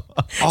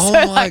 Oh So,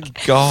 my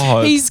like,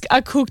 God. He's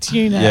a cooked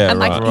unit. Yeah, and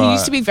like right. he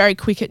used to be very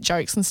quick at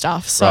jokes and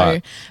stuff. So,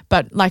 Right.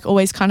 but like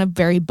always kind of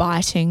very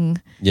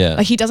biting. Yeah.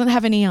 Like he doesn't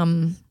have any,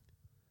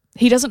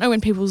 he doesn't know when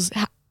people's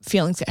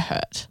feelings get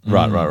hurt.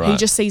 Right. He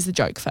just sees the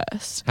joke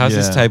first. How's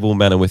his Yeah. table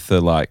manner with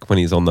the like when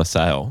he's on the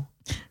sale?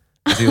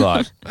 Is he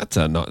like, that's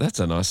a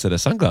nice set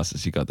of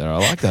sunglasses you got there. I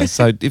like that.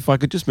 So if I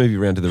could just move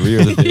you around to the rear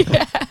of the vehicle.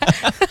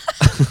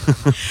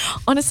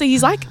 Honestly,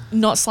 he's like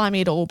not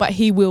slimy at all, but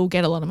he will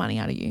get a lot of money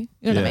out of you.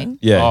 You know what I mean?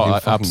 Yeah. Oh, he'll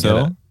like fucking get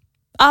it. upsell.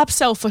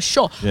 Upsell for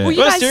sure. Yeah. Well, You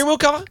you want a guys, steering wheel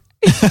cover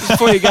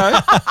before you go?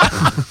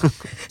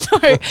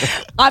 no,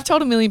 I've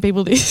told a million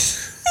people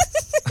this.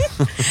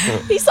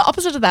 He's the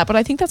opposite of that, but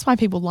I think that's why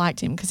people liked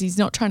him because he's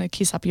not trying to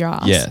kiss up your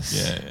ass. Yes.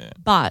 Yeah.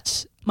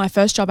 But my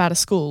first job out of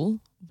school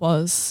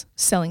was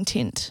selling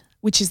tint,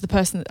 which is the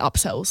person that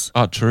upsells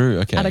Oh, true.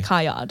 Okay. at a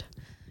car yard.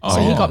 Oh,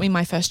 So he yeah. got me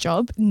my first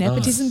job,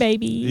 nepotism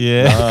baby.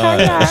 Yeah. Car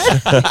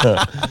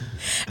yard.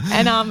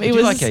 And Did it you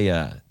was like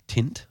a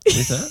tint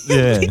with that?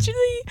 Yeah.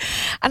 literally,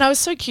 and I was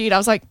so cute. I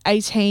was like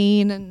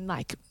 18 and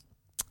like,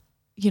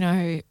 you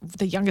know,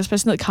 the youngest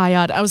person at the car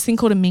yard. I was a thing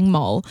called a Ming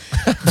Mole.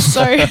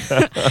 So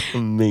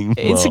Ming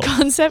it's a Mole.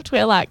 concept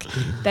where like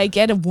they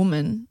get a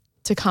woman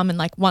to come and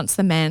like once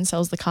the man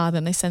sells the car,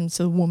 then they send it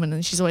to the woman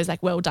and she's always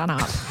like well done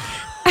up.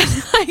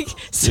 And like,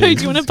 so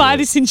do you want to buy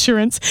this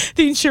insurance?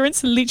 The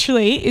insurance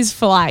literally is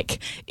for like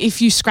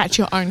if you scratch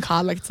your own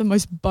car, like it's the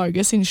most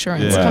bogus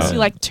insurance. It Yeah. costs you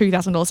like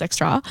 $2,000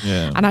 extra.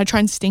 Yeah. And I try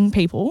and sting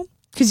people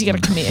because you get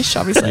a commish,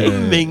 obviously.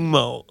 Ming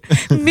Mole.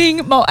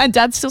 Ming Mole. And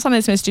Dad's still sending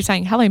this message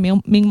saying, hello,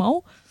 Ming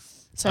Mole.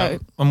 So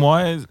And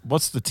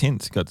what's the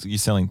tint? You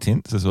selling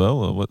tints as well,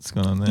 or what's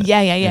going on there?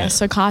 yeah.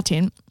 So car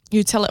tint,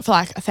 you sell it for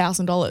like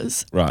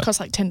 $1,000. Right. It costs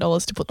like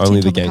 $10 to put the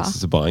Only tint the on the car.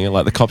 gangsters are buying it.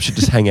 Like the cops should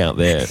just hang out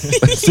there.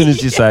 As soon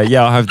as you say,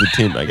 yeah, I'll have the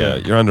tint, I go,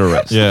 you're under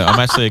arrest. Yeah, I'm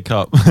actually a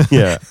cop.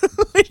 Yeah.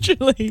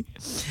 Literally.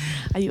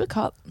 Are you a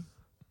cop?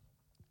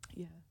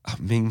 Oh,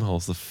 Ming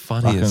Mole's the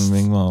funniest. Fucking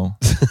Ming Mole.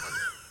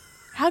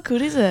 How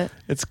good is it?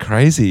 It's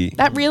crazy.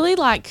 That really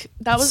like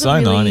that was so a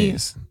really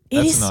 90s. It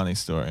That's is- a 90s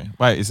story.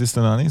 Wait, is this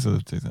the 90s or the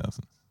 2000s?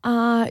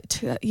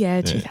 2000s,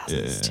 yeah.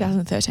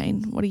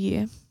 2013. What a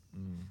year.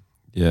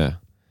 Yeah.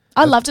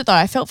 I loved it though.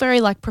 I felt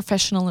very like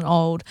professional and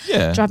old.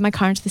 Yeah. Drive my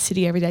car into the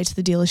city every day to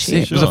the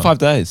dealership. Sick. Was it 5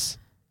 days?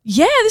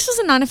 Yeah, this was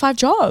a 9 to 5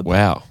 job.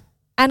 Wow.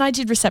 And I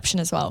did reception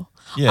as well.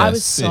 Yeah, I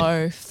was sick.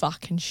 so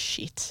fucking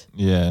shit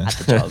Yeah. at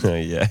the job.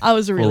 yeah. I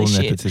was really Full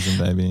shit. nepotism,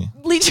 baby.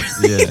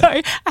 Literally, Yeah.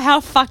 though, how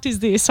fucked is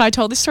this? So I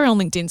told this story on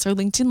LinkedIn. So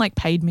LinkedIn like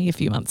paid me a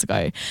few months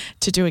ago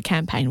to do a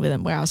campaign with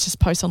them where I was just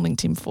post on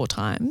LinkedIn 4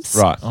 times.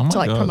 Right. Oh my To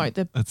like God. promote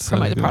the That's so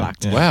promote the good.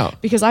 product. Yeah. Wow.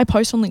 Because I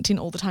post on LinkedIn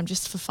all the time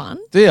just for fun.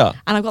 Do ya?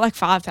 And I've got like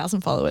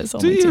 5,000 followers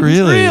on Do LinkedIn. you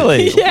really?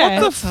 Really?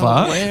 Yeah. What the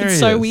fuck? It's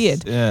so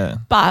weird. Yeah.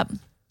 But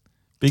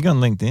Big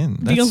on LinkedIn.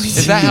 Big on That's LinkedIn.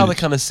 Is that how the huge.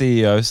 kind of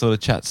CEO sort of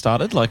chat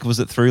started? Like, was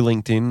it through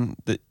LinkedIn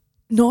that?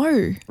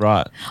 no,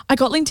 Right. I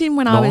got LinkedIn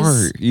when No, I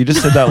was. you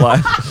just said that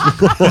like.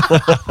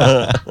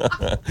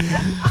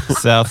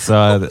 South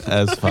side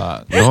as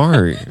far?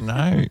 No.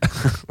 No.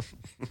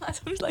 I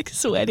was like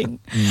sweating.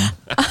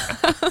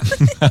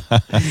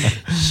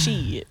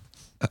 Shit.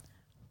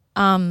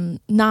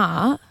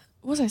 Nah.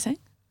 What was I saying?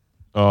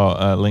 Oh,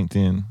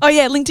 LinkedIn. Oh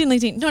yeah,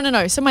 LinkedIn.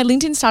 No. So my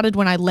LinkedIn started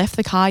when I left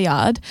the car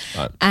yard,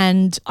 Right.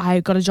 and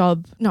I got a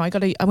job. No,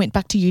 I went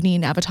back to uni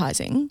in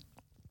advertising,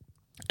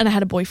 and I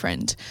had a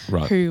boyfriend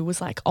Right. who was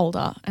like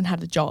older and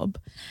had a job,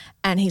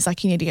 and he's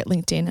like, "You need to get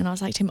LinkedIn." And I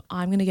was like, "Tim,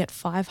 I'm going to get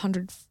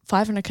 500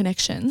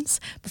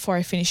 connections before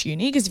I finish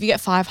uni, because if you get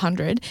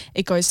 500,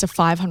 it goes to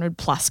 500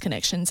 plus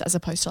connections, as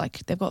opposed to like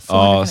they've got 400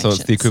 Oh, connections." so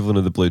it's the equivalent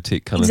of the blue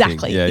tick kind of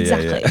Exactly, thing. Yeah,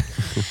 exactly.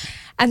 Yeah.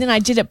 And then I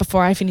did it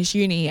before I finished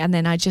uni, and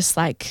then I just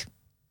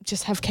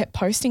have kept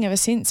posting ever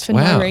since for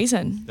Wow. no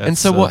reason. And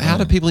so, what? How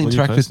do people What do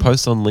you interact with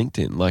post on? posts on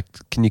LinkedIn? Like,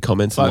 can you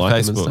comment and Like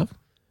like them and Facebook. stuff?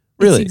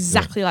 Really? It's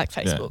exactly like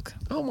Facebook.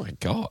 Oh my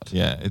god.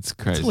 Yeah, it's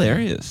crazy. It's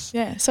hilarious.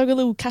 Yeah. So I got a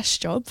little cash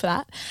job for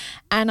that.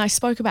 And I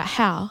spoke about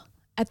how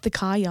at the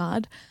car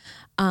yard,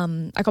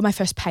 I got my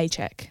first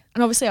paycheck.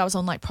 And obviously I was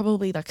on like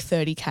probably like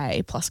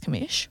 30K plus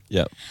commish.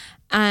 Yep.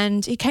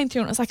 And it came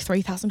through and it was like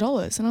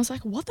 $3,000. And I was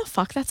like, what the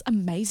fuck? That's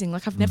amazing.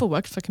 Like I've never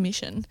worked for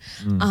commission.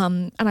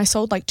 And I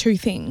sold like 2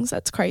 things.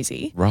 That's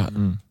crazy. Right.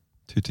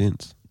 2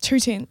 tints. 2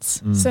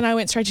 tints. So then I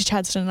went straight to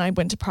Chadstone and I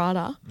went to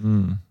Prada.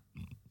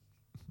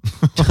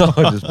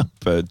 I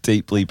just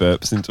deeply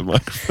burps into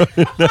microphone.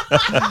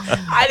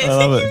 I didn't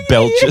love think it. you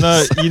Belches.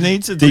 No, you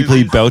need to do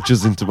Deeply this.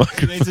 belches into You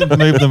microphone. need to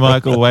move the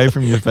mic away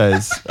from your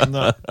face,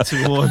 not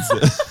towards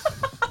it.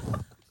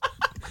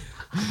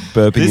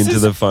 Burping into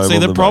the phone. See,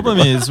 on the problem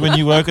microphone. is when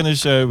you work on a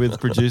show with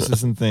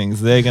producers and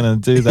things, they're going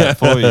to do that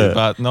for you,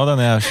 but not on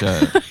our show.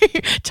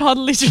 Todd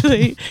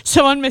literally,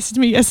 someone messaged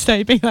me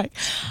yesterday being like,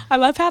 I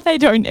love how they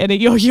don't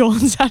edit your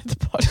yawns out of the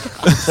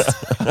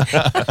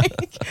podcast.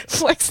 Like,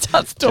 Flex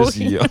starts Just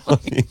talking.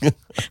 yawning.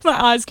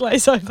 My eyes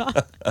glaze over.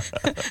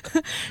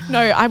 No,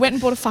 I went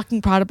and bought a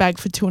fucking Prada bag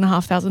for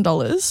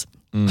 $2,500.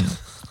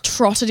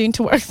 Trotted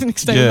into work the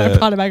next day with Yeah. my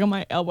Prada bag on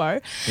my elbow.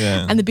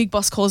 Yeah. And the big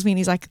boss calls me and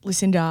he's like,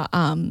 Lucinda,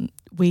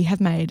 we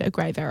have made a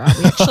grave error.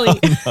 We actually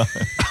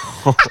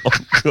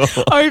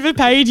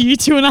overpaid you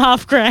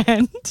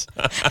 $2,500.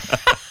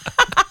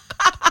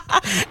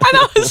 And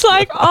I was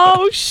like,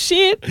 oh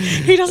shit.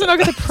 He doesn't know I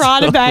got the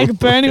Prada bag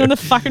burning on the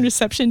fucking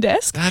reception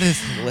desk. That is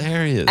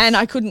hilarious. And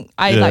I couldn't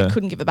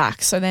give it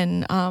back. So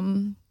then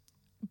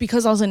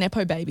because I was a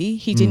Nepo baby,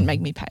 he didn't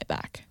make me pay it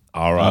back.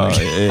 all right.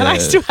 Oh, yeah. And I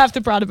still have the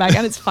Prada bag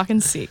and it's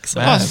fucking sick.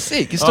 So Oh,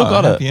 sick. You still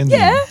got happy it. ending.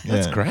 Yeah.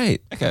 That's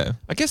great. Okay.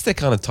 I guess they're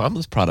kind of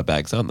timeless Prada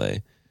bags, aren't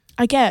they?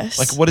 I guess.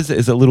 Like, what is it?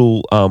 Is it a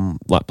little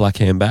like black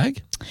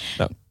handbag?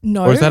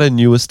 No. Or is that a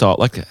newer style?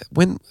 Like,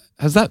 when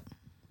has that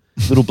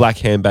little black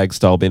handbag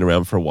style been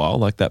around for a while?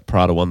 Like that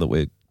Prada one that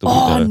we're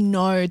Oh gonna,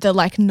 no, the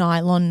like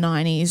nylon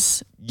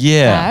 90s.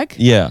 yeah, bag?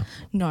 yeah.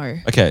 No.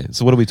 Okay,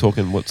 so what are we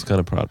talking? What's kind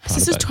of Prada This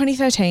is bag?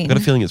 2013. I got a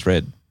feeling it's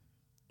red.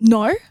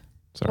 No.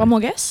 Sorry. One more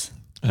guess.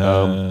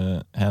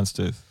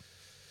 Houndstooth.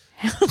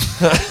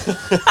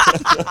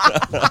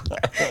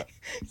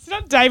 It's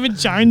not David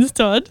Jones,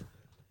 Todd.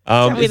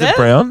 Is that? it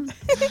brown?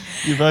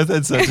 You both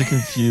had such a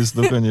confused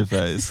look on your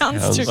face.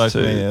 Houndstooth. Like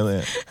Houndstooth. me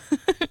earlier.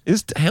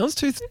 Is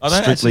Houndstooth I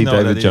don't strictly actually know what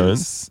David that Jones?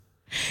 is.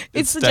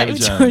 It's the David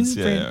Jones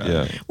print.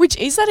 Yeah. Which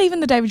is that even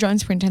the David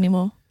Jones print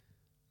anymore?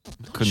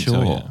 Couldn't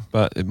tell you.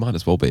 but it might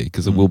as well be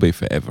because it will be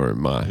forever in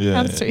my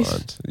Yeah. Houndstooth.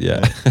 mind.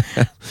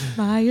 Yeah,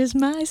 Myers,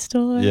 my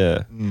store.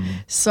 yeah.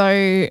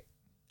 So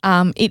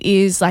it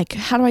is like,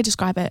 how do I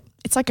describe it?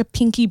 It's like a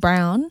pinky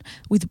brown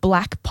with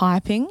black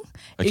piping.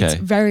 It's Okay.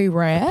 very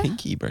rare.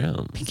 Pinky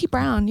brown. Pinky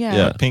brown, yeah.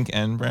 Yeah. Pink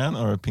and brown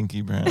or a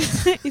pinky brown?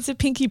 It's a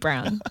pinky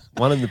brown.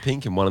 One in the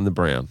pink and one in the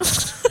brown.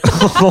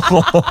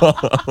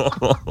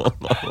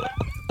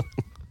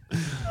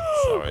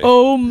 Sorry.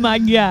 Oh my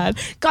God.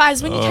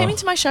 Guys, when you came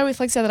into my show with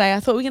Flex the other day, I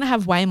thought we were going to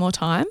have way more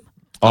time.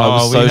 I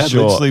was we so had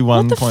short. literally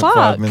What the 1.5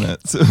 fuck?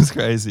 minutes. It was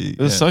crazy. It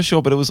was so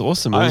short, but it was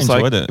awesome. It I was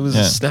enjoyed like it. it was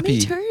Yeah. a snappy.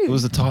 Me too. It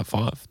was a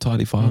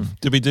tidy five.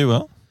 Did we do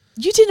well?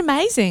 You did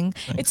amazing.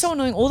 It's so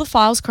annoying. All the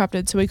files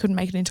corrupted, so we couldn't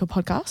make it into a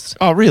podcast.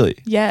 Oh, really?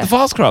 Yeah. The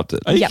file's corrupted.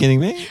 Are you Yep. kidding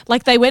me?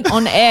 Like they went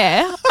on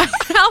air.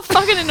 How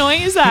fucking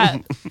annoying is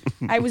that?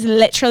 I was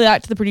literally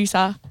like to the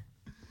producer,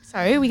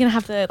 So we're gonna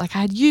have I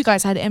had you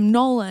guys, I had M.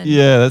 Nolan.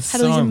 Yeah, that's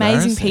Had so all these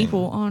amazing embarrassing.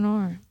 people. Oh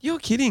no. You're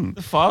kidding.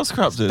 The file's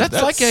corrupted. That's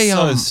like a,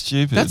 so um,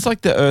 stupid. That's like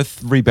the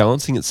Earth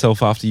rebalancing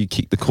itself after you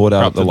kick the cord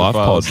out of the live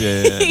files. pod.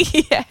 Yeah, yeah.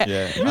 Yeah.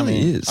 Yeah, It really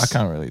is. I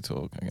can't really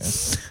talk, I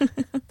guess.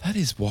 That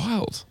is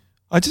wild.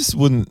 I just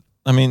wouldn't.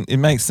 I mean, it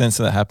makes sense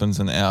that it happens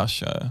in our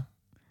show.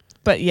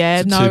 But yeah,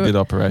 It's a no, 2-bit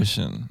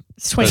operation.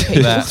 it's 20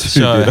 people. That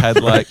show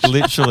had like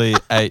literally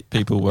 8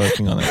 people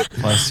working on it,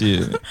 plus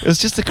you. It was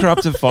just a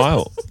corrupted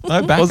file. No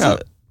Was backup.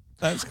 it?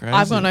 That's crazy.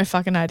 I've got no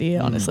fucking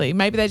idea, honestly.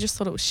 Maybe they just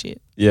thought it was shit.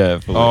 Yeah.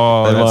 Probably.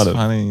 Oh, They might that's have.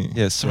 funny.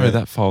 Yeah, sorry, Yeah.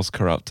 that file's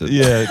corrupted.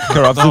 Yeah,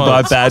 Corrupted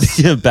by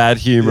bad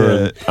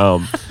humor Yeah.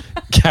 and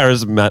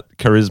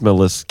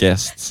charismaless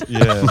guests.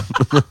 Yeah.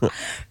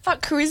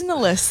 Fuck,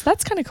 charismaless.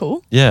 That's kind of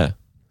cool. Yeah.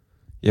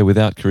 Yeah,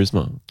 without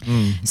charisma.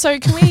 Mm. So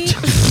can we...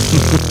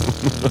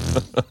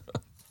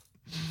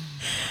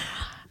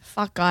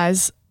 Fuck,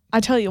 guys. I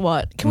tell you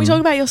what. Can we talk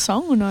about your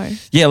song or no?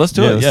 Yeah, let's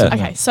do Yeah, it. let's Yeah. do it.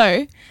 Okay,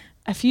 so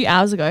a few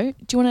hours ago,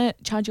 do you want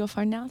to charge your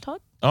phone now, Todd?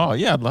 Oh,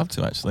 yeah, I'd love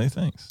to actually.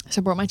 Thanks.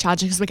 So I brought my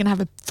charger because we're going to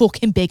have a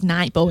fucking big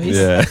night, boys.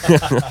 Yeah.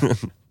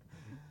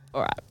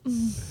 All right.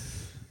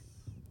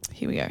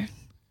 Here we go.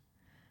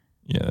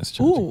 Yeah, that's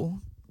true.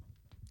 Ooh,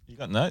 You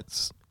got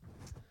notes?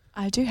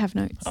 I do have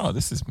notes. Oh,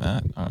 this is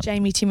mad. All right.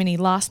 Jamie Timony,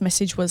 last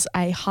message was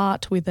a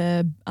heart with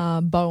a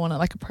bow on it,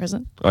 like a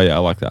present. Oh, yeah, I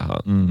like that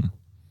heart. Mm.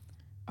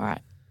 All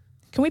right.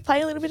 Can we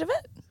play a little bit of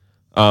it?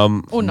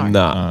 Or no?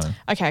 Nah.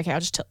 Okay, I'll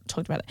just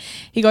talk about it.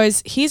 He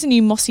goes, here's a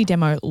new Mossy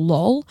demo,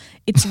 lol.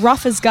 It's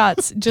rough as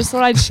guts. Just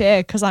thought I'd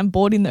share because I'm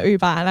bored in the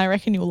Uber and I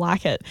reckon you'll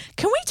like it.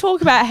 Can we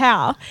talk about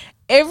how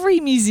every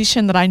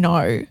musician that I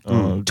know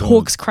Oh, God.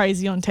 talks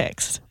crazy on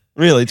text?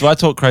 Really? Do I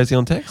talk crazy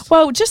on text?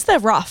 Well, just the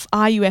rough,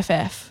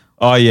 RUFF.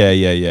 Oh,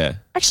 yeah.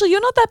 Actually,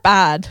 you're not that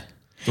bad.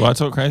 Do I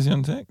talk crazy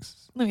on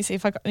text? Let me see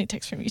if I got any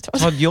text from you, Todd.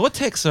 Todd, your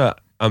texts are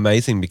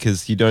amazing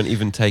because you don't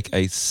even take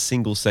a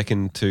single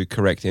second to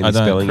correct any I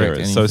don't spelling correct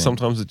errors. So anything.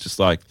 sometimes it's just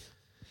like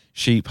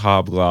sheep,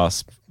 harb,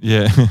 glass,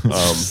 Yeah.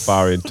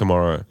 bar in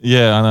tomorrow.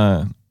 Yeah, I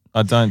know.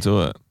 I don't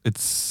do it.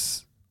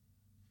 It's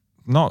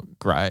not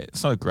great.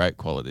 It's not a great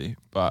quality,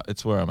 but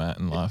it's where I'm at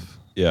in life.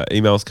 Yeah,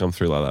 emails come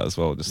through like that as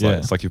well. Just like Yeah.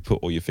 it's like you put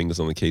all your fingers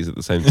on the keys at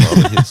the same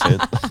time and hit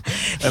send.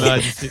 And I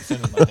just hit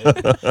send in my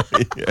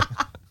head. Yeah.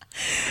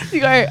 You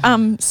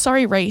go,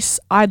 sorry, Reese,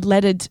 I'd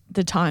lettered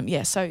the time.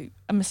 Yeah, so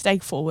a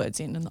mistake 4 words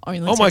in and the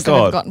only Oh my text I've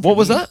ever god, gotten what from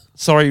was you. that?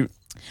 Sorry. you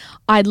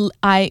want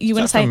Is to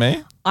that say, from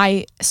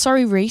me?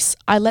 sorry, Reese,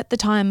 I'd let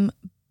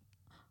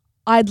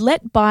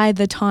by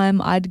the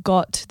time I'd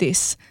got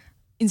this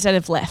instead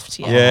of left.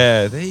 Yeah.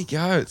 Yeah, there you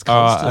go. It's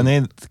All right, constant. I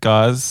need,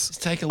 guys,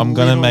 Just take a I'm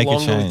going to little make a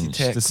longer with your change.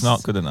 texts. It's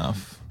not good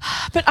enough.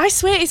 But I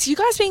swear, it's you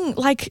guys being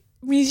like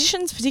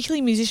musicians,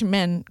 particularly musician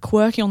men,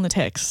 quirky on the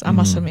text, I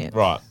must admit.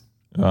 Right.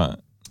 Right.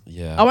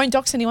 Yeah. I won't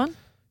dox anyone,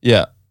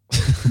 Yeah.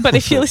 but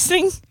if you're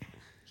listening,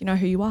 you know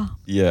who you are.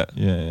 Yeah.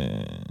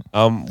 Yeah.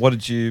 What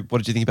did you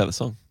think about the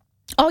song?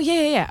 Oh,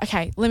 yeah.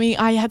 Okay,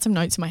 I had some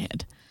notes in my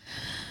head.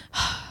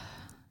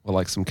 Well,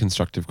 like some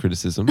constructive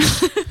criticism.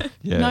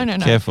 Yeah. No.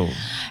 Careful,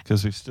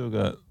 because we've still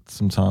got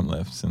some time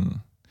left and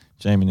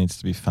Jamie needs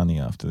to be funny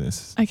after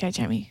this. Okay,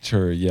 Jamie.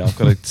 True. Yeah, I've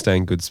got to stay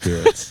in good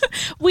spirits.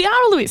 We are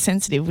a little bit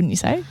sensitive, wouldn't you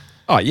say?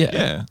 Oh yeah.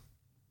 Yeah,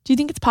 Do you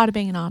think it's part of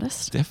being an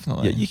artist?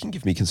 definitely. Yeah, you can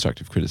give me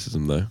constructive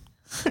criticism though.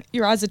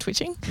 Your eyes are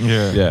twitching.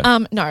 Yeah. Yeah.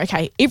 No,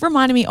 okay. It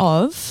reminded me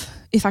of,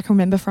 if I can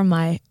remember from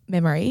my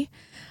memory,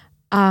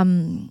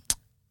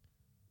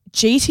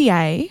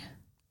 GTA,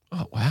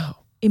 Oh wow.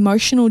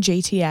 emotional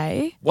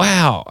GTA,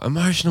 Wow.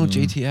 Emotional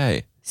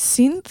GTA.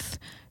 synth.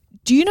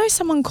 Do you know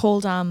someone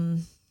called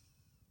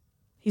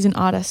he's an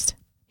artist.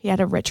 He had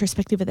a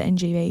retrospective at the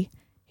NGV.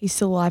 He's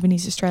still alive and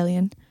he's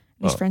Australian. And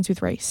he's Oh. friends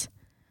with Reese.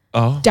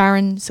 Oh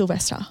Darren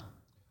Sylvester.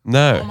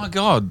 no. Oh my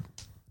God.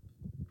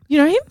 You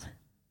know him?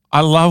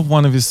 I love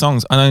one of his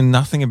songs. I know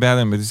nothing about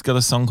him, but he's got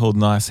a song called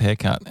Nice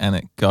Haircut and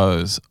it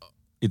goes,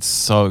 it's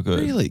so good.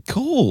 Really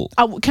cool.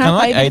 Can Kind I of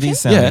play like it with him? 80s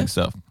sounding Yeah.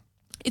 stuff.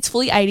 It's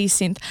fully 80s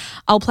synth.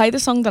 I'll play the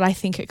song that I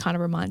think it kind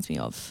of reminds me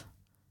of.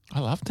 I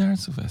love Darren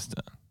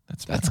Sylvester.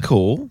 That's That's better.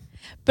 cool.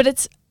 But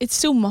it's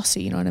still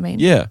mossy, you know what I mean?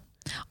 Yeah.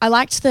 I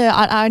liked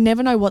I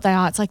never know what they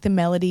are. It's like the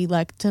melody,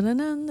 like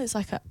dun-dun-dun, there's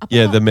like a up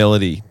Yeah. and The up.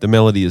 melody. The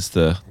melody is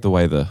the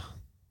way the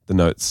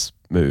notes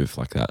move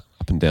like that,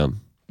 up and down.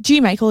 Do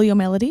you make all your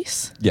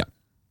melodies? Yeah.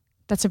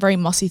 That's a very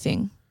mossy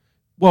thing.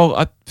 Well,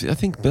 I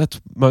think that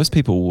most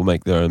people will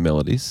make their own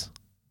melodies.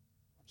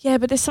 Yeah,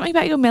 but there's something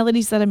about your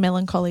melodies that are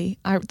melancholy.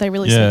 They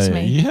really Yeah, speak to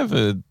me. you have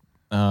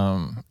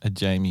a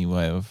Jamie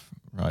way of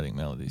writing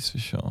melodies for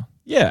sure.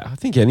 Yeah, I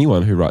think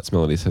anyone who writes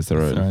melodies has their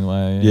It's their own. own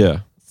way. Yeah,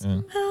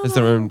 Yeah. has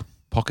their own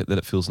pocket that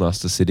it feels nice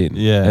to sit in.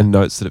 Yeah. and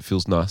notes that it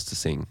feels nice to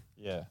sing.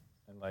 Yeah.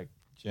 And like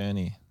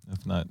journey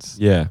of notes.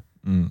 Yeah.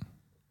 Mm.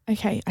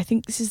 Okay, I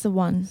think this is the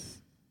one.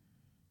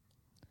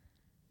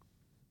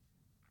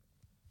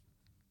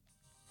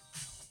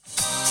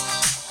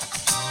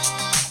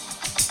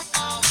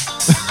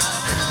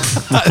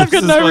 I've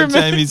got no what remember-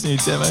 Jamie's new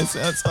demo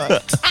sounds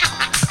like.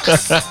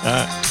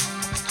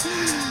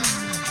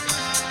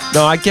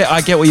 No, I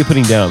get what you're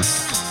putting down.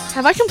 How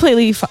Have I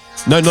completely?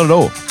 No, not at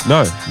all.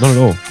 No, not at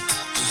all.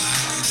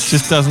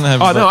 Just doesn't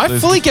have. Oh no, I those-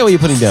 fully get what you're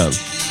putting down.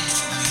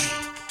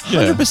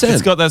 Yeah. 100%.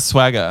 It's got that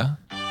swagger.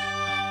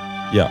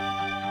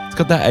 Yeah, it's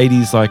got that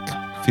 '80s like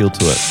feel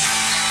to it.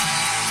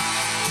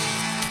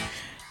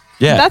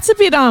 Yeah, That's a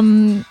bit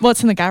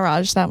what's in the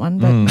garage, that one.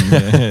 But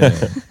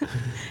Yeah.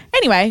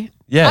 anyway,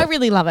 yeah, I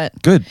really love it.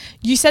 good.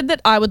 You said that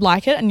I would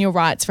like it, and you're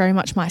right. It's very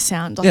much my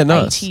sound, like Yeah,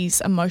 nice.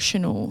 80s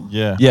emotional.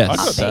 Yeah. Yes. I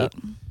got that.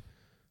 Upbeat.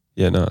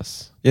 Yeah,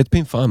 nice. Yeah, it's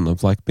been fun.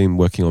 I've like been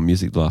working on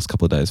music the last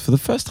couple of days for the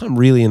first time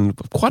really in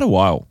quite a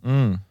while,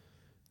 and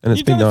it's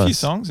You've been done nice. a few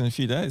songs in a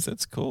few days.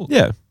 That's cool.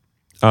 Yeah.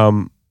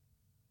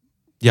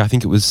 Yeah, I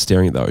think it was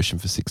staring at the ocean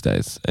for 6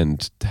 days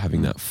and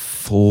having that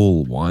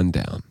full wind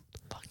down.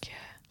 Fuck yeah.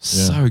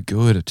 So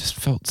good. It just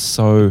felt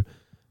so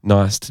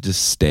nice to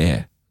just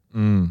stare.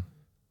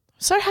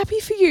 So happy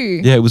for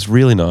you. Yeah, it was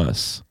really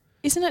nice.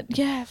 Isn't it?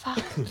 Yeah,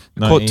 fuck.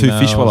 No Caught 2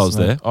 fish while I emails, was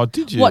no- there. Oh,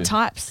 did you? What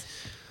types?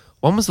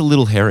 One was a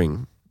little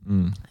herring,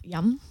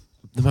 Yum.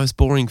 the most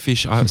boring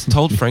fish. I was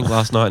told Frank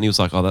last night and he was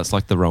like, oh, that's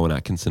like the Rowan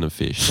Atkinson of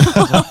fish. What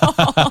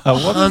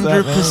does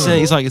that mean? 100%.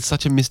 He's like, it's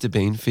such a Mr.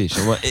 Bean fish.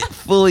 I'm like, it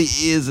fully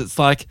is. It's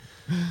like,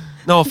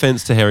 no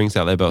offense to herrings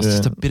out there, but it's Yeah.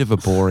 just a bit of a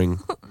boring.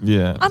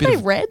 Yeah. Aren't they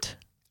red?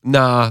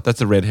 Nah,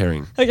 that's a red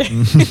herring.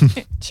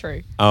 Okay.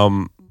 True.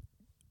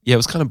 Yeah, it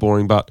was kind of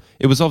boring, but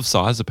it was of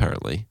size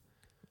apparently.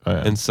 Oh,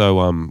 yeah. And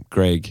so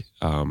Greg,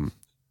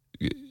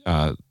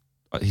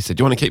 he said,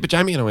 "Do you want to keep it,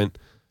 Jamie?" And I went,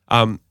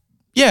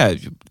 yeah,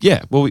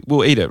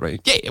 we'll eat it, right?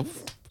 Yeah,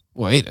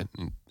 we'll eat it."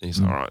 And he's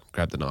like, "All right,"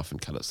 grabbed the knife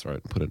and cut its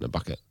throat and put it in a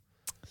bucket.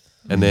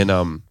 And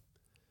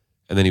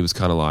then he was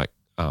kind of like,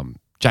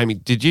 "Jamie,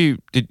 could you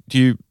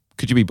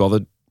be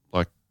bothered?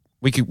 Like,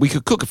 we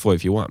could cook it for you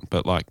if you want,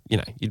 but like, you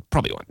know, you'd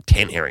probably want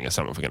 10 herring or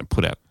something if we're going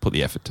to put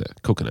the effort to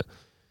cooking it."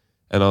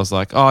 And I was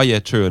like, "Oh yeah,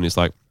 true." And he's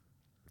like,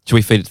 "Should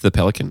we feed it to the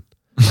pelican?"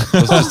 It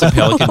was just a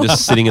pelican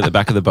just sitting at the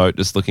back of the boat,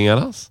 just looking at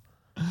us.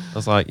 I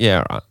was like, "Yeah,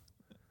 all right."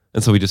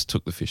 And so we just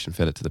took the fish and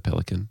fed it to the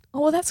pelican. Oh,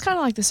 well, that's kind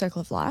of like the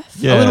circle of life.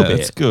 Yeah, little bit.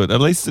 it's good. At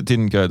least it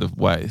didn't go to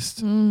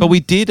waste. But we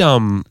did,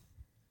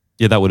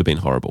 yeah, that would have been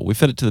horrible. We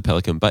fed it to the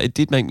pelican, but it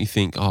did make me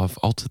think, oh,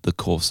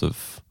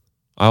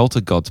 I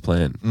altered God's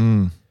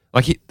plan.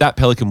 Like that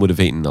pelican would have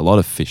eaten a lot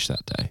of fish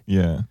that day,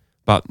 Yeah.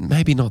 but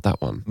maybe not that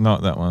one.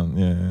 Not that one.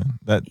 Yeah.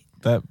 That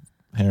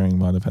herring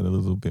might have had a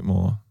little bit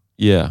more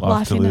Yeah.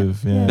 life to in it.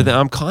 live. Yeah. But then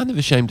I'm kind of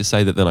ashamed to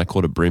say that then I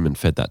caught a bream and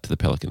fed that to the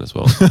pelican as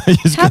well. You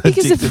just How got big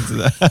is addicted it? to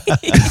that.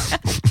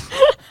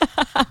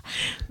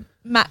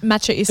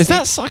 Match it. Is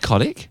that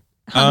psychotic?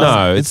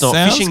 No, it's it not.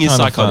 sounds Fishing is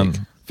kinda psychotic.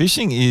 fun.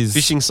 Fishing is.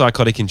 Fishing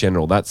psychotic in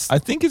general. That's I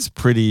think it's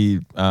pretty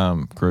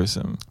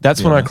gruesome. when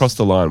to be I honest. crossed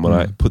the line when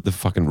I put the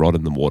fucking rod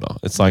in the water.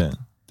 It's like Yeah.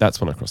 that's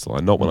when I crossed the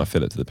line, not when I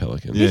fed it to the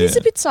pelican. Yeah. It is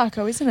a bit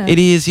psycho, isn't it? It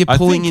is. You're I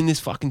pulling think- in this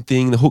fucking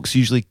thing. The hook's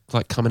usually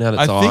like coming out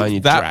its I eye, and you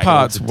think that drag it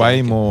part's with the way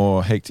deck.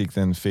 more hectic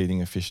than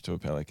feeding a fish to a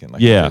pelican.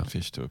 Like Yeah. a dead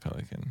fish to a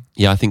pelican.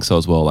 Yeah, I think so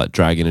as well. Like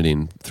dragging it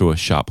in through a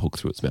sharp hook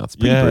through its mouth. It's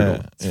pretty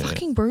brutal. It's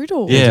fucking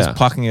brutal. Yeah. Just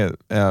plucking it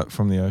out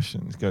from the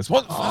ocean. It goes,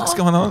 what the fuck's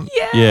going on?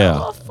 Yeah. Yeah,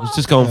 Oh, it was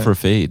just going Yeah. for a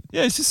feed.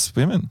 Yeah, it's just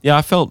swimming. Yeah,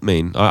 I felt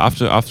mean.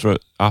 After I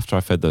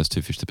fed those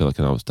 2 fish to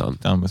pelican, I was done.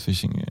 Done with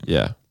fishing. Yeah.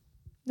 Yeah,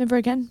 Never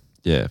again.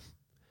 yeah.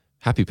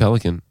 Happy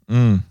pelican.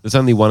 Mm. There's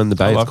only one in the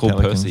bay. I It's love called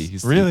pelicans.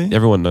 Percy. Really?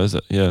 Everyone knows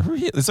it. Yeah.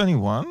 Really? There's only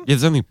one? Yeah,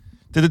 there's only.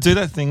 Did it do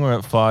that thing where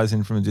it flies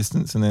in from a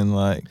distance and then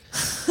like?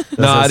 does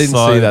No, I that didn't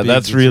slow see that. big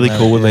That's really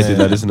cool when they do yeah.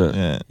 that, isn't it?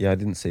 Yeah. Yeah, I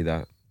didn't see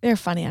that. They're a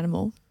funny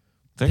animal.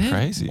 They're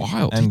crazy.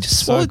 Wild. And He just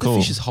so swallowed cool. the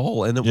fish's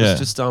whole, and it Yeah. was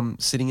just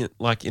sitting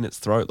in its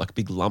throat, like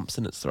big lumps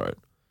in its throat.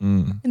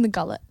 Mm. In the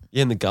gullet.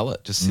 Yeah, in the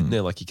gullet, just sitting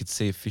there, like you could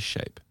see a fish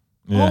shape.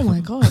 Yeah. Oh my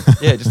God.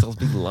 Yeah, just a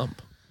big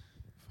lump.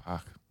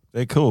 Fuck.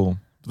 They're cool.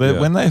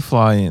 Yeah. When they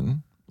fly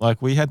in, like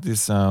we had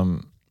this,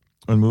 when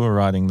we were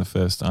writing the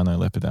first I Know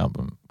Leopard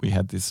album, we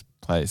had this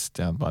place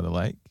down by the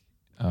lake.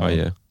 Oh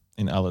yeah.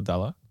 In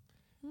Ulladulla.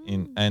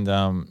 And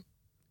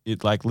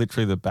it like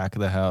literally the back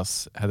of the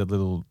house had a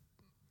little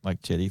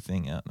like jetty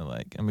thing out in the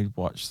lake, and we'd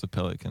watch the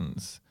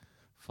pelicans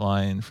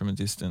fly in from a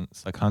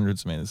distance, like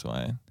hundreds of meters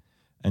away,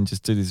 and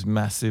just do these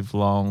massive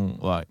long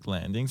like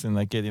landings, and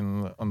they get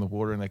in on the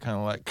water and they kind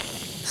of like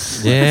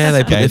Yeah,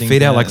 they put their skating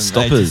feet out down, like and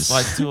they stoppers. just,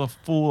 like do a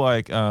full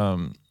like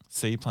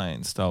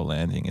seaplane style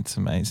landing. It's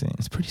amazing.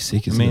 It's pretty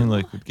sick, Me isn't and it?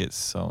 Luke would get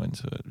so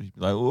into it. We'd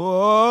be like,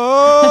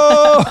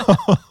 whoa!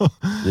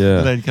 Yeah.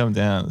 And they'd come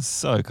down. It's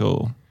so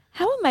cool.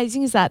 How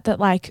amazing is that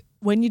like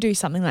when you do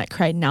something like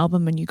create an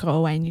album and you go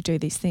away and you do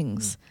these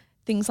things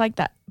like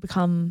that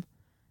become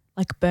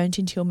like burnt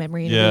into your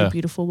memory in a Yeah. really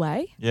beautiful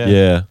way. Yeah,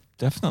 Yeah.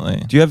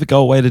 definitely. Do you ever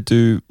go away to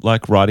do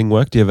like writing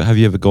work? Have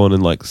you ever gone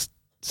and like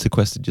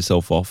sequestered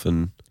yourself off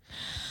and?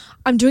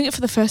 I'm doing it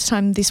for the first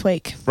time this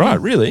week. Right,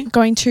 really?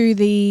 Going to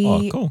the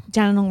Oh, cool.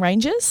 Dandenong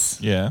Ranges,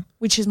 Yeah.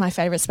 which is my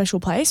favourite special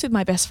place with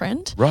my best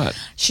friend. Right.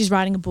 She's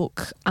writing a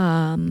book,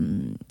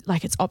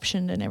 like it's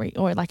optioned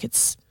and like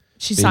it's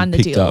She Being signed the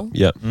picked deal. up.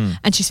 Yep.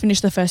 And she's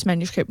finished the first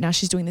manuscript. Now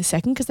she's doing the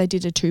second because they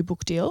did a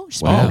 2-book deal, which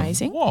is Wow. pretty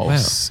amazing. Whoa, Wow.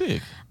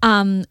 sick.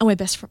 And we're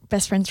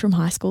best friends from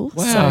high school.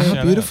 Wow, So how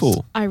Shout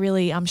beautiful. I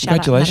really shout out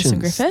Congratulations. Madison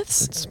Griffiths.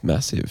 That's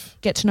massive.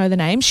 Get to know the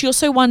name. She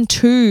also won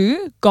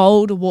 2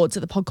 gold awards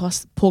at the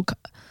podcast. Porker.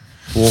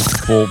 It's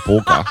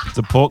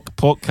a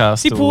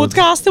podcast. The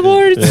podcast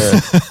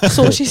awards.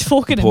 So she's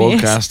forking a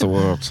mess. Podcast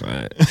awards.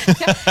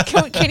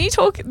 Right. Can you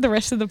talk the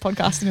rest of the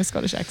podcast in a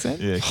Scottish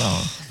accent? Yeah, come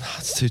on.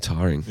 It's too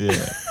tiring.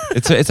 Yeah.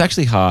 It's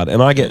actually hard,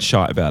 and I get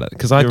shy about it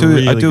because I You're do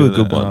really a at good it,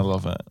 and one. I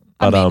love it.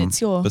 I But, mean, it's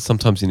your. But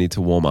sometimes you need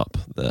to warm up.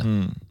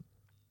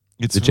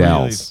 It's The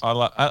jowls.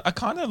 Really, I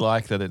kind of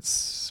like that it's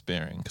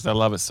sparing because I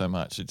love it so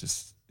much.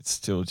 It's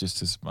still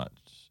just as much.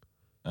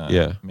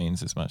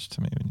 Means as much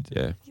to me when you do.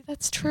 Yeah.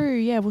 That's true.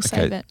 Yeah, we'll Okay.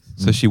 save it.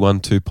 So she won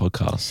 2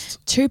 podcasts.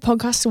 2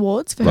 podcast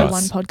awards for Right. her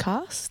one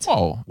podcast.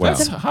 Whoa, Wow.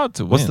 that's hard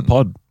to win. What's the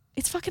pod?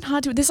 It's fucking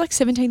hard to. There's like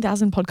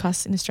 17,000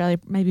 podcasts in Australia,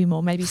 maybe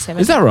more, maybe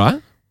 7. Is that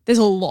right? There's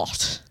a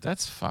lot.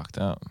 That's fucked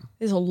up.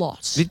 There's a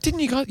lot. Didn't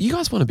you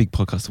guys won a big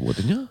podcast award,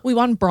 didn't you? We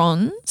won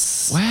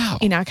bronze Wow.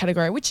 in our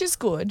category, which is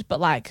good, but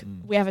like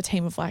we have a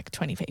team of like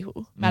 20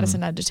 people.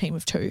 Madison had a team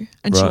of 2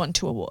 and she Right. won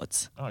 2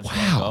 awards. Oh, it's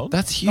Wow, gold?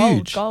 that's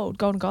huge. Gold.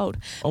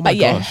 Oh my But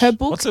yeah, gosh. her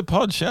book, What's a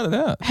pod? Shout it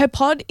out. her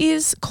pod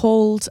is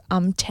called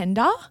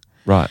Tender.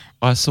 Right.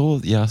 I saw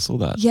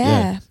that.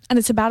 Yeah. And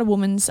it's about a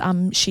woman's,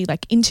 she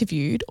like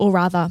interviewed, or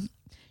rather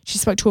she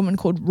spoke to a woman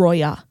called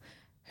Roya,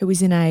 who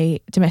was in a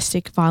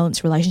domestic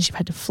violence relationship,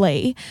 had to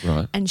flee.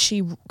 Right. And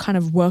she kind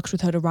of worked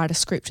with her to write a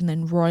script, and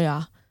then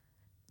Roya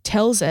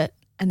tells it,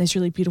 and there's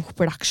really beautiful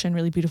production,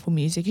 really beautiful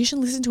music. You should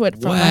listen to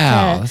it from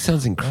Wow, like that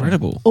sounds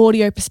incredible. a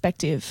audio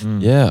perspective.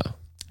 Yeah.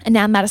 And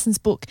now Madison's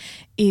book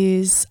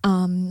is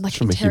like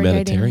From a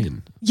interrogating.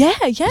 humanitarian Yeah.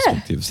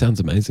 perspective. Sounds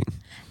amazing.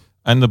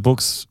 And the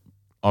book's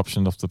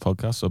optioned off the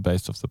podcast or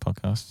based off the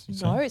podcast? you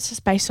No, say? it's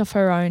just based off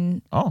her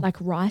own Oh. like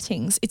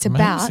writings. It's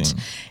Amazing.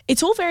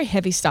 it's all very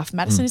heavy stuff.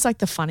 Madison is like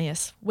the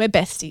funniest. We're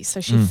besties, so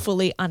she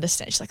fully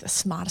understands. She's like the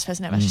smartest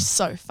person ever. She's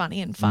so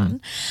funny and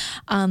fun.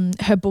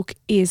 Her book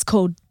is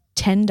called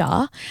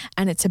Tender,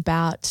 and it's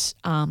about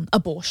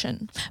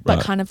abortion, but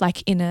Right. kind of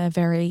like in a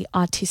very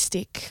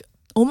artistic,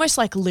 almost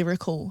like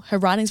lyrical. Her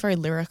writing's very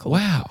lyrical.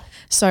 Wow.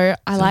 So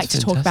I Sounds like to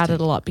talk about fantastic.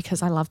 it a lot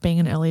because I love being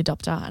an early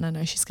adopter, and I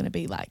know she's going to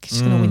be like,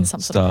 she's going to win some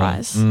sort of Star.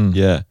 prize.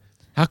 Yeah.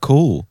 How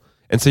cool.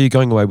 And so you're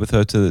going away with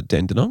her to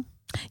Dandenong?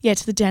 Yeah,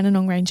 to the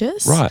Dandenong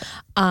Rangers. Right.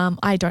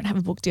 I don't have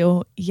a book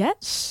deal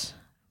yet,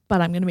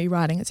 but I'm going to be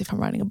writing as if I'm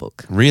writing a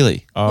book.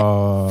 Really?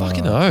 Oh,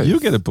 Fucking oath. You'll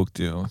get a book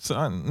deal.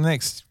 So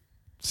next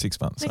 6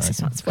 months. Next I 6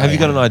 reckon. months. Have you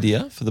got an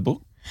idea for the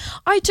book?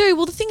 I do.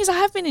 Well, the thing is, I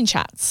have been in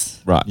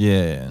chats. Right.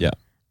 Yeah. Yeah.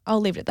 I'll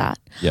leave it at that.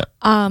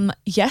 Yeah.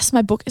 Yes,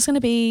 my book is going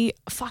to be.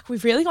 Fuck,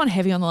 we've really gone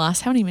heavy on the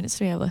last. How many minutes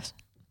do we have left?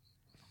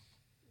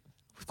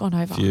 We've gone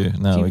over. Few.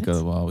 No, Few we got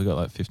minutes. a while. We got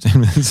like 15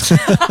 minutes.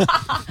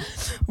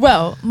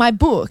 Well, my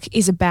book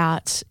is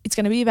about. It's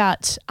going to be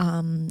about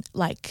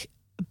like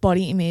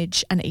body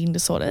image and eating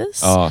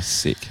disorders, Oh,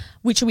 sick.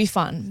 which will be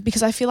fun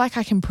because I feel like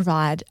I can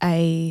provide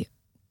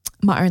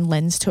my own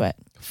lens to it.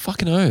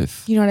 Fucking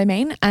oath. You know what I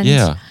mean? And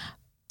Yeah.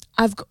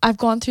 I've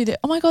gone through the.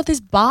 Oh my god,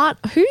 there's Bart.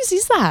 Whose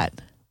is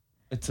that?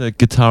 It's a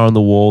guitar on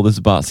the wall. There's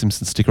a Bart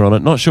Simpson sticker on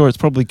it. Not sure. It's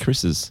probably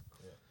Chris's.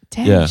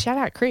 Damn! Yeah. Shout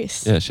out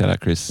Chris. Yeah, shout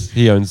out Chris.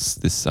 He owns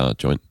this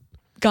joint.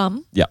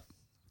 Gum. Yeah.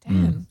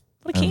 Damn.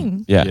 What a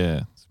king. Yeah.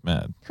 Yeah. It's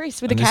mad.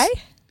 Chris with And a K. this-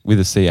 With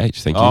a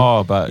CH, thank you.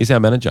 Oh, but He's our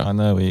manager. I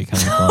know where you're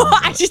coming from.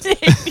 I just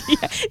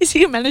yeah. Is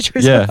he a manager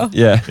as Yeah, well?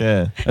 yeah.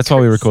 Yeah. That's why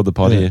we record the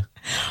pod Yeah. here.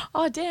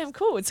 Oh damn,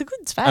 cool. It's a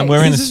good space. And we're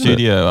in a Isn't it?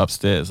 studio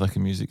upstairs, like a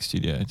music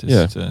studio, just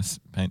Yeah. to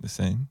paint the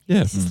scene.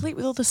 Yeah. This is lit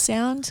with all the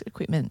sound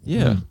equipment.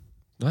 Yeah. Mm.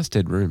 Nice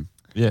dead room.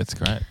 Yeah, it's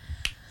great.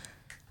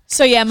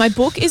 So yeah, my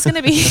book is going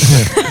to be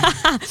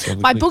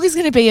my book is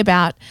going to be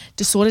about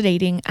disordered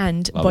eating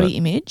and Love body it.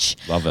 image.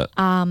 Love it.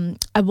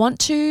 I want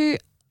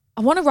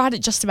to write it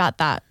just about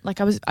that. Like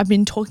I've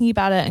been talking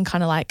about it and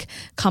kind of like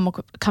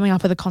coming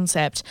up with a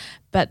concept,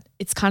 but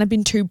it's kind of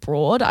been too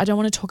broad. I don't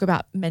want to talk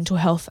about mental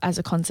health as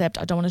a concept.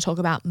 I don't want to talk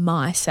about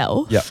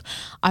myself. Yep.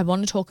 I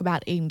want to talk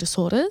about eating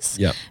disorders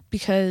Yep.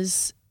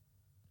 because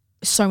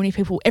so many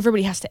people,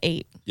 everybody has to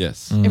eat.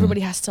 Yes. Everybody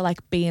has to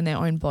like be in their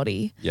own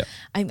body. Yep.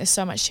 I think there's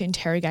so much to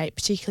interrogate,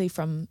 particularly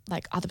from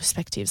like other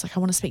perspectives. Like I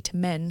want to speak to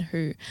men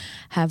who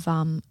have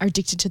are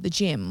addicted to the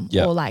gym,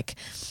 Yep. or like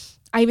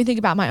I even think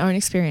about my own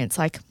experience.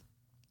 Like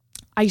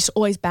I used to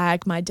always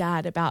bag my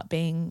dad about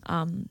being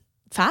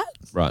fat,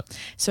 Right.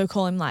 so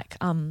call him like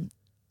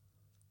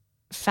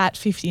fat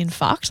 50 and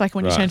fucked, like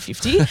when you Right. turn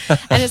 50.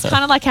 And it's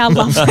kind of like our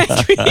love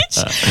language.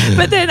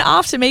 But then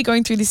after me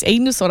going through this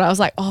eating disorder, I was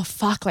like, oh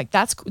fuck, like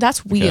that's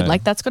weird. Okay.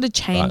 Like that's got to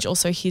change Right.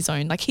 also his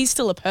own. Like he's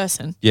still a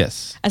person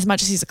Yes. as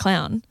much as he's a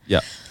clown.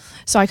 Yeah.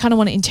 So I kind of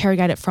want to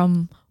interrogate it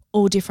from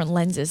all different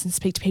lenses and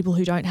speak to people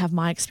who don't have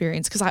my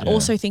experience, because I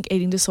also think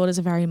eating disorders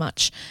are very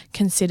much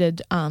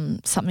considered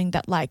something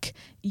that like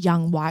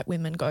young white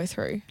women go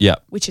through, Yeah.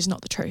 which is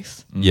not the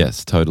truth.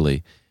 Yes,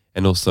 totally.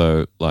 And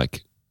also,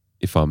 like,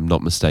 if I'm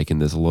not mistaken,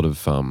 there's a lot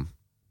of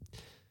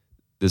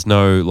there's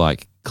no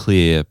like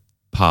clear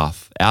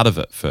path out of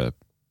it for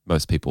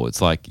most people.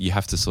 It's like you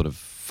have to sort of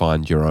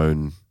find your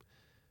own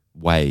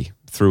way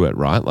through it,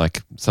 right?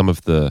 Like some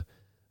of the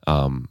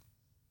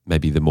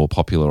maybe the more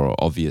popular or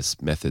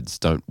obvious methods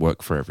don't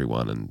work for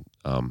everyone,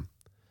 and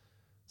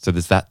so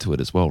there's that to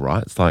it as well,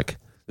 right? It's like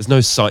there's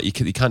no site you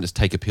can't just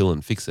take a pill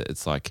and fix it.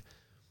 It's like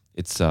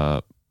it's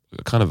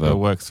kind of Gotta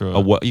work through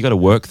it. you got to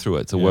work through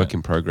it. It's a Yeah. work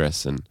in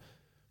progress. And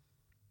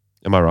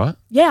am I right?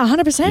 Yeah,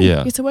 100%.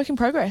 Yeah. It's a work in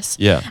progress.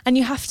 Yeah. And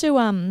you have to,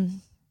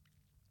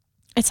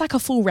 it's like a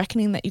full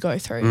reckoning that you go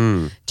through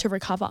Mm. to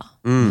recover.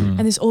 Mm. And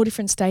there's all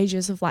different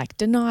stages of like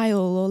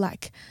denial or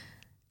like,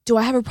 do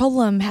I have a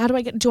problem? How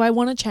do I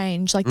want to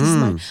change? Like this is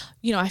my,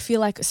 I feel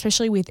like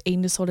especially with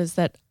eating disorders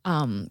that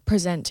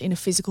present in a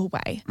physical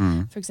way.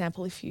 For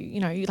example, if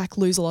you like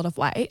lose a lot of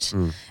weight,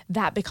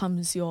 that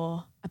becomes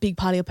a big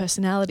part of your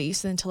personality.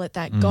 So then to let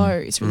that go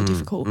is really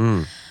difficult.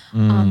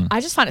 I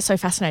just find it so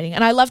fascinating.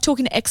 And I love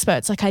talking to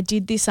experts. Like I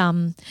did this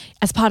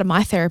as part of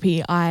my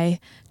therapy, I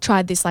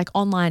tried this like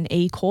online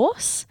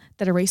e-course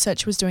that a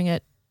researcher was doing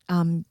at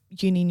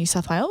Uni New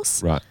South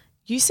Wales. Right.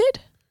 USyd?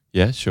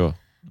 Yeah, sure.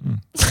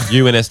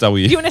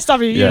 UNSW.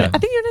 UNSW. Yeah. I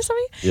think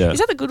UNSW. Yeah. Is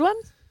that the good one?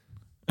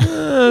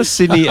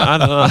 Sydney, I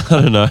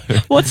don't know.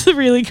 What's the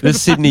really good There's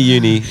one? Sydney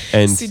Uni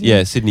and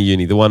Sydney. Sydney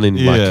Uni, the one in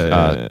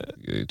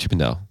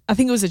Chippendale. I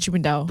think it was a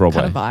Chippendale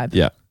Broadway. kind of vibe.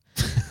 Yeah.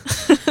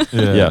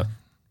 Yeah.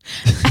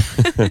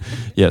 Yeah.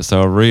 Yeah,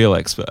 so a real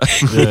expert.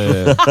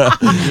 Yeah.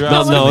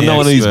 Not one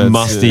of these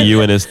musty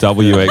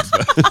UNSW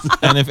experts.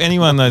 And if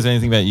anyone knows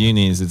anything about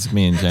unis, it's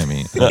me and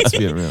Jamie. That's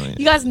it, really.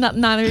 You guys,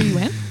 none of you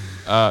went?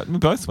 We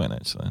both went,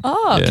 actually.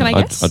 Oh, Yeah, can I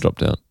guess? I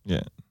dropped out.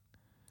 Yeah.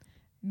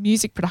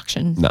 Music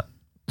production. No.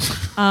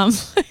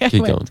 Okay,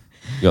 Keep wait. going.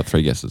 You got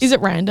 3 guesses. Is it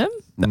random?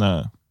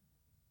 No.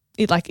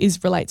 It like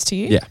relates to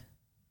you? Yeah.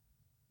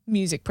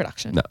 Music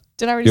production. No.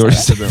 Did I already You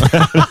say already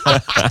that? said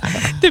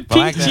that. The pink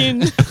Like that.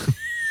 gin.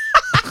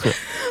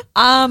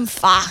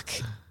 Fuck.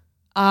 It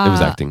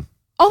was acting.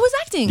 Oh, it was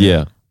acting?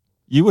 Yeah.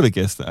 You would have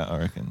guessed that, I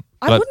reckon.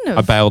 I But wouldn't I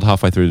have. bailed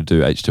halfway through to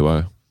do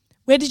H2O.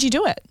 Where did you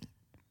do it?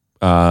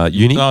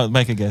 Uni? Oh,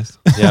 make a guess.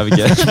 Yeah, have a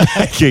guess.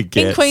 Make a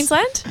guess. In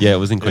Queensland? Yeah, it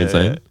was in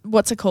Queensland.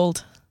 What's it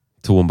called?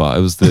 Toowoomba.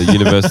 It was the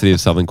University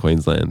of Southern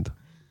Queensland.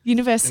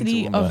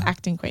 University In of Toowoomba.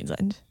 Acting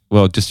Queensland.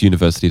 Well, just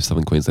University of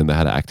Southern Queensland. They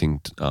had an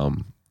acting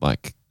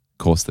like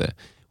course there,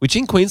 which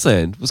in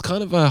Queensland was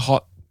kind of a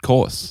hot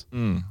course.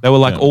 They were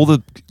like all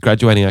the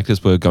graduating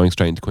actors were going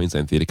straight into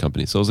Queensland Theatre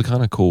Company, so it was a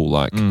kind of cool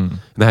like. And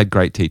they had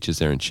great teachers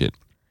there and shit.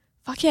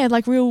 Fuck yeah,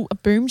 like real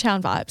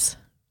Boomtown vibes.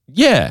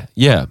 Yeah,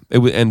 yeah.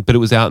 But it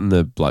was out in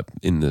the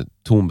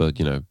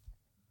Toowoomba,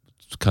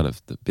 kind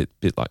of the bit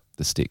like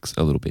the sticks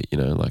a little bit,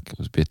 like it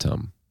was a bit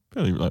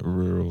Really like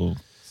rural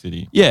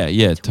city. Yeah,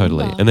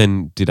 totally. Toowoomba. And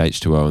then did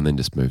H2O and then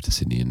just moved to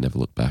Sydney and never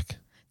looked back.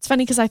 It's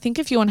funny because I think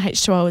if you're on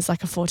H2O as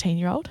like a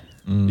 14-year-old,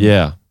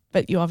 Yeah.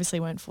 but you obviously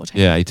weren't 14.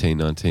 Yeah, 18,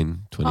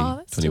 19, 20, Oh,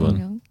 that's still 21.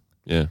 young.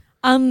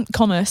 Yeah.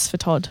 Commerce for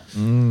Todd.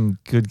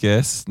 Good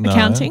guess. No.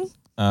 Accounting.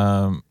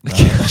 No.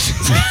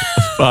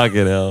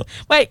 Fucking hell.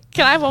 Wait,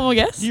 can I have one more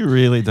guess? You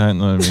really don't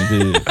know me,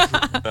 do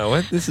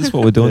you? This is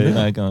what we're doing Yeah,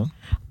 now. no, go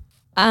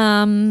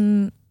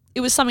on. It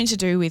was something to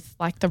do with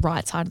like the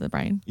right side of the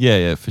brain.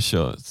 Yeah, for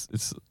sure.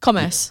 It's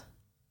Commerce.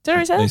 Did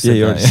I already say they that? said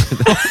you that, already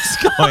yeah.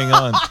 What's going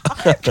on?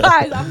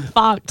 Guys, I'm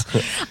fucked.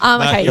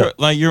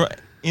 Okay. You're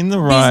in the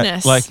right.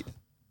 Business. Like,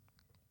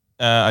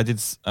 I did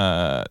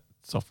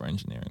software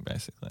engineering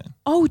basically.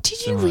 Oh, did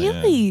you Similar,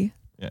 yeah. really?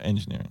 Yeah,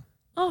 engineering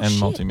Oh, and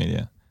shit.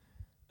 multimedia.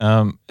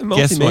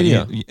 Guess what?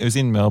 Multimedia. It was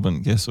in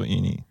Melbourne. Guess what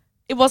uni?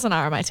 It wasn't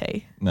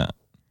RMIT. No,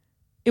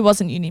 It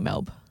wasn't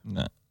Unimelb.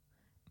 no.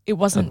 It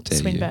wasn't dare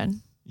you.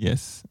 Swinburne.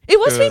 Yes. It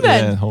was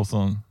Swinburne. Yeah,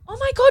 Hawthorne. Oh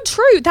my God,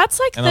 true. That's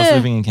like And I was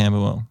living in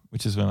Camberwell,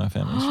 which is where my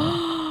family's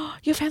from.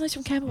 Your family's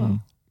from Camberwell.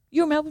 Mm.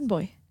 You're a Melbourne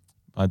boy.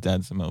 My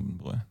dad's a Melbourne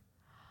boy.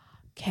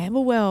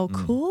 Camberwell,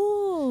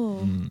 cool.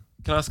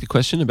 Can I ask a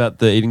question about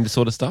the eating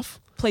disorder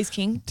stuff? Please,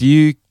 King. Do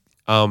you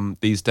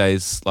these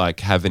days like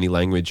have any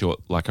language or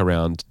like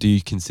around, do you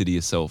consider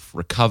yourself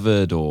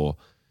recovered or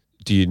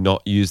do you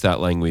not use that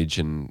language,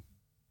 and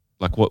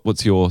like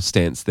what's your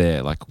stance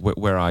there? Like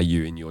where are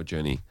you in your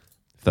journey?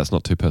 If that's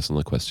not too personal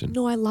a question.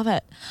 No, I love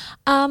it.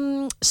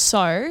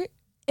 So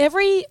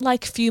every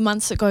like few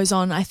months that goes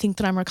on, I think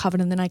that I'm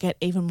recovered and then I get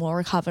even more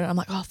recovered. I'm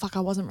like, oh fuck, I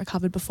wasn't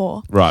recovered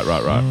before. Right.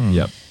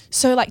 Yep.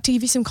 So like to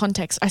give you some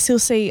context, I still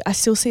see a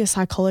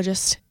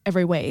psychologist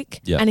every week.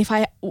 Yeah. And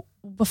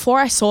before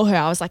I saw her,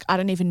 I was like, I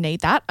don't even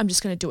need that. I'm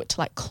just going to do it to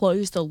like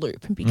close the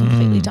loop and be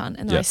completely done.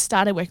 And then Yeah. I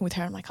started working with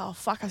her. I'm like, oh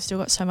fuck, I've still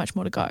got so much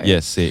more to go.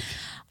 Yes, sick.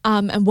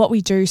 And what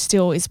we do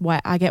still is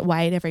I get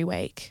weighed every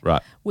week,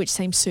 Right. which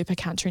seems super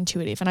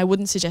counterintuitive. And I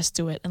wouldn't suggest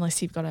do it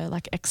unless you've got a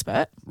like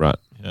expert. Right.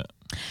 Yeah.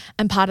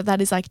 And part of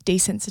that is like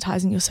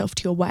desensitizing yourself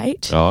to your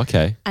weight. Oh,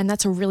 okay. And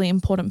that's a really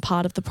important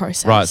part of the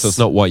process. Right. So it's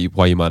not why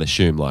you might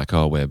assume like,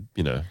 oh, we're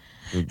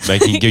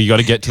making you got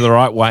to get to the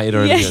right weight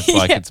or anything. It's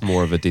like it's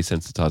more of a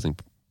desensitizing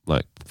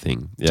like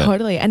thing. Yeah.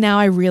 Totally. And now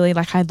I really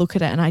like I look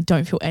at it and I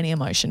don't feel any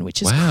emotion,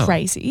 which is Wow.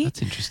 crazy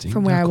That's interesting.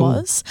 from where How I cool.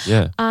 was.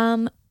 Yeah.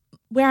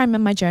 where I'm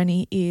in my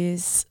journey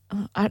is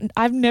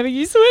I've never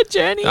used the word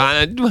journey. Where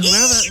am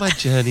I at my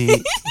journey?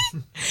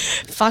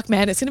 Fuck,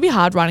 man, it's gonna be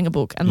hard writing a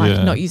book and like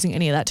Yeah. not using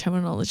any of that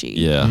terminology.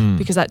 Yeah.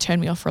 because that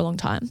turned me off for a long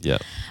time. Yeah.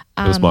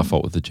 It was my Um,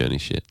 fault with the journey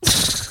shit.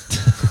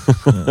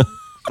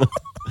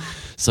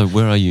 So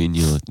where are you in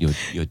your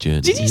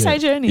journey? Did you say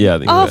journey? Yeah, I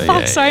think Oh so. fuck,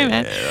 Yeah, sorry, yeah,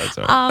 man. yeah, that's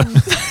all right.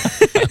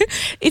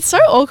 It's so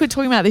awkward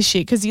talking about this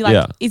shit because you like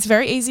Yeah. it's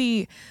very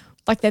easy.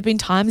 Like there've been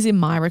times in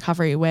my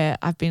recovery where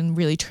I've been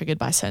really triggered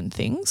by certain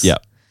things. Yeah.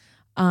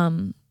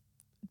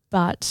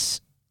 But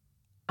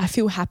I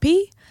feel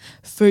happy.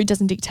 Food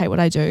doesn't dictate what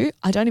I do.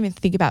 I don't even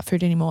think about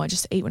food anymore. I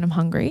just eat when I'm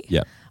hungry.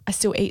 Yeah. I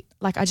still eat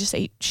I just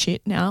eat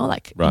shit now,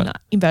 like Right. in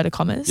inverted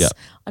commas. Yeah.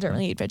 I don't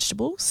really eat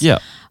vegetables. Yeah.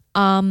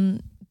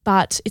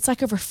 But it's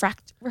like a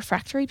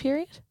refractory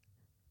period.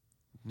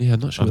 Yeah, I'm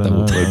not sure I what that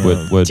don't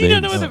word know. means. Do you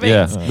not know what it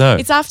Yeah. means? No.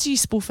 It's after you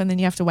spoof and then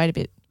you have to wait a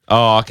bit.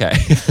 Oh, okay.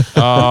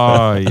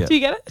 Oh, yeah. Do you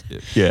get it?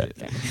 Yeah.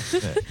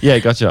 Yeah,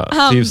 gotcha.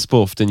 So you've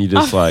spoofed and you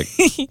just like,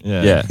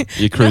 yeah,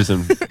 you're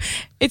cruising.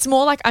 It's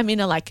more like I'm in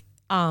a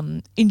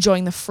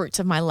enjoying the fruits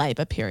of my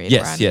labor period.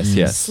 where Yes, I'm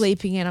yes.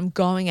 sleeping in. I'm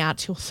going out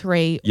till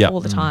 3 Yeah.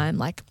 all the time,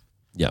 like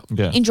Yeah.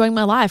 Yeah. enjoying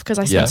my life because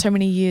I spent Yeah. so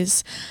many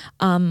years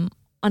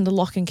under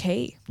lock and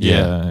key.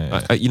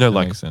 Yeah. You know, That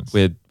like makes sense.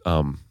 we're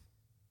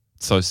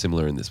so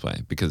similar in this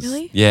way because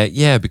Really?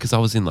 yeah, because I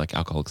was in like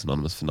Alcoholics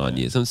Anonymous for 9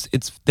 years. And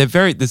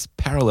there's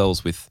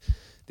parallels with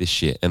this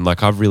shit. And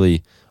like I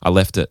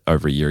left it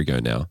over a year ago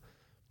now.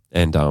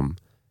 And I'm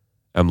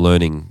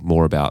learning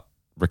more about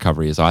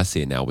recovery as I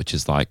see it now, which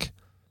is like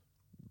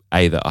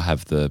A, that I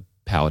have the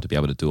power to be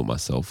able to do it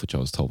myself, which I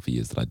was told for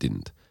years that I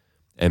didn't.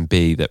 And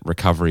B, that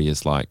recovery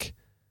is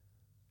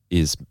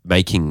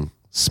making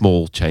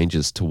small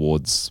changes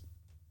towards,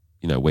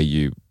 where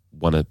you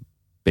want to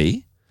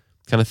be,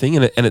 kind of thing.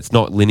 And it's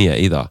not linear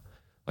either.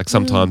 Like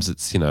sometimes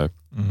it's,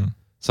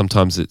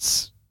 sometimes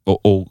it's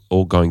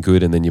all going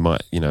good, and then you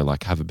might,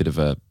 like have a bit of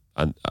a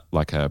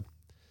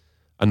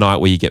night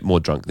where you get more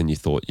drunk than you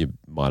thought you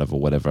might have, or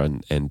whatever,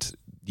 and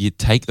you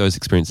take those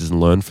experiences and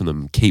learn from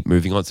them, keep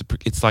moving on.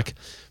 It's like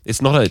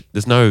there's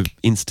no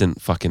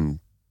instant fucking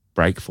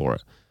break for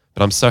it.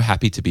 But I'm so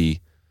happy to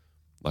be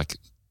like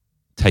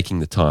taking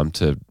the time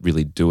to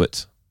really do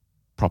it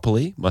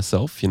properly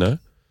myself,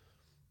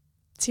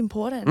 It's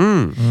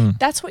important.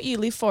 That's what you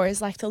live for,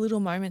 is like the little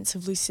moments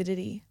of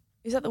lucidity.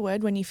 Is that the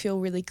word? When you feel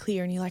really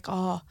clear and you're like,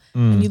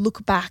 and you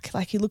look back,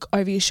 like you look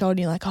over your shoulder and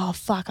you're like, oh,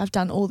 fuck, I've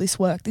done all this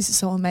work. This is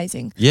so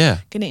amazing. Yeah.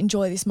 Going to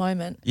enjoy this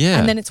moment. Yeah.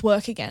 And then it's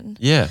work again.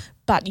 Yeah.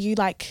 But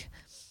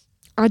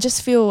I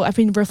just feel, I've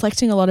been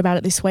reflecting a lot about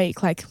it this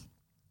week. Like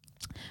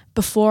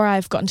before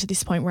I've gotten to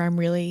this point where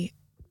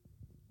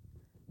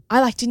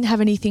I didn't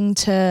have anything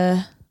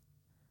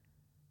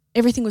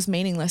everything was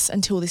meaningless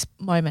until this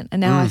moment. And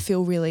now I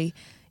feel really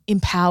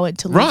empowered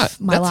to live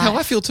my That's life. how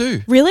I feel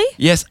too. Really?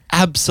 Yes,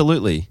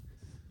 absolutely.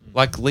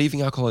 Like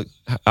leaving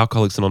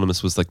Alcoholics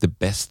Anonymous was like the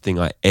best thing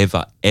I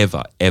ever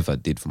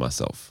did for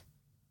myself.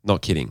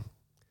 Not kidding.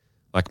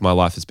 Like my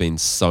life has been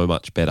so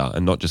much better,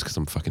 and not just because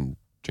I'm fucking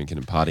drinking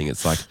and partying.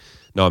 It's like,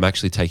 no, I'm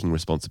actually taking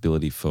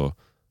responsibility for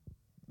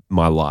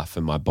my life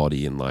and my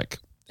body, and like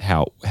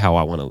how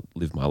I want to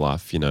live my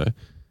life,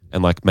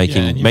 and like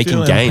making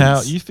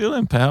gains. You feel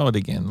empowered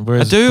again. I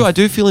Whereas do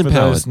feel for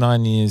empowered. those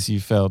 9 years, you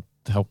felt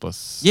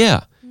helpless.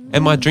 Yeah.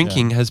 And my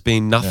drinking has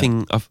been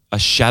nothing of a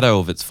shadow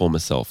of its former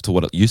self to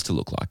what it used to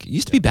look like. It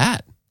used to be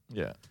bad.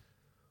 Yeah.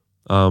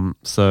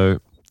 So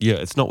yeah,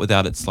 it's not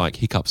without its like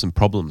hiccups and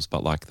problems,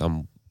 but like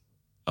I'm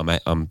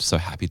so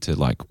happy to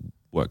like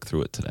work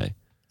through it today.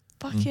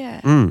 Fuck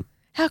yeah.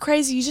 How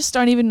crazy. You just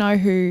don't even know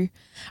who.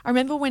 I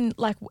remember when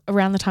like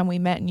around the time we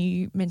met and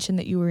you mentioned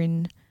that you were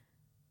in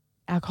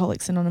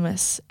Alcoholics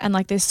Anonymous, and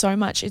like there's so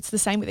much, it's the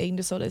same with eating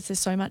disorders. There's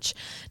so much,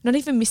 not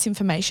even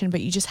misinformation,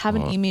 but you just have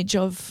an image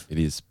of, It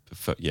is,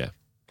 information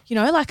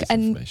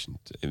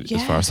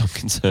as far as I'm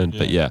concerned.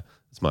 But yeah,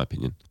 it's my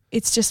opinion.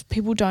 It's just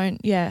people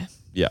don't, Yeah,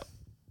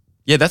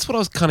 that's what I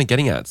was kind of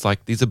getting at. It's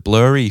like these are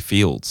blurry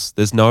fields.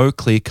 There's no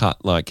clear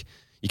cut, like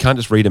you can't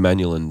just read a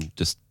manual and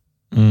just,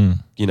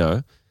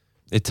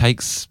 it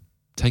takes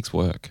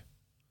work.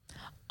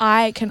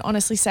 I can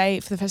honestly say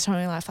for the first time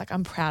in my life, like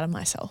I'm proud of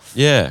myself.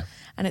 Yeah.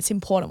 And it's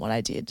important what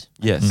I did.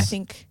 Yes. I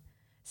think,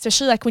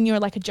 especially like when you're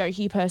like a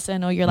jokey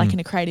person or you're like in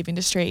a creative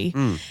industry,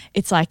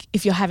 it's like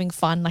if you're having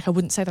fun, like I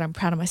wouldn't say that I'm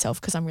proud of myself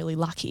because I'm really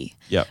lucky.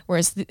 Yeah.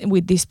 Whereas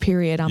with this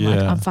period, I'm like,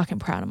 Yeah. I'm fucking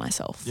proud of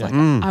myself. Yeah.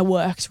 Like I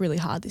worked really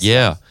hard this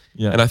Yeah. year.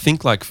 Yeah. And I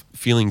think like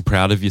feeling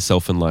proud of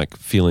yourself and like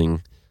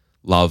feeling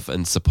love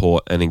and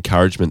support and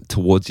encouragement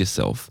towards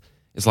yourself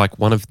is like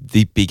one of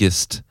the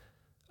biggest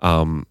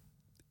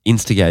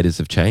instigators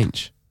of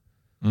change.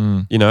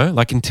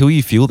 Like until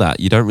you feel that,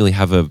 you don't really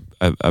have a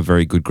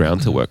very good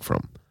ground to work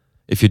from.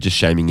 If you're just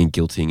shaming and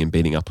guilting and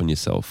beating up on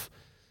yourself,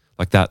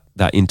 like that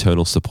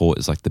internal support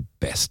is like the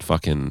best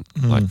fucking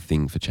like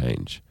thing for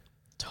change.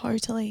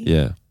 Totally.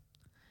 Yeah.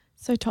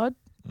 So Todd,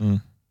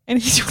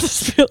 anything you want to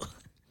spill?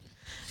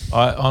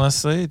 I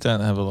honestly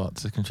don't have a lot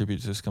to contribute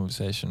to this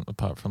conversation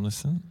apart from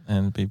listen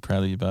and be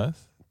proud of you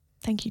both.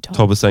 Thank you, Todd.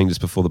 Todd was saying just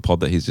before the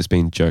pod that he's just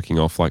been jerking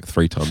off like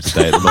 3 times a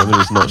day at the moment.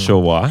 He's not sure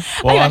why.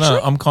 Well, you I know.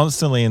 actually? I'm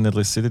constantly in the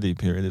lucidity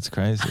period. It's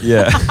crazy.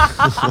 Yeah.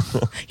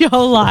 Your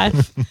whole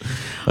life.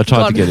 I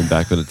tried God. to get him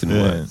back, but it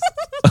didn't work.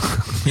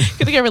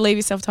 Gonna go relieve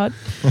yourself, Todd.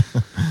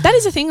 That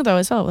is a thing though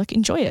as well. Like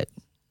enjoy it.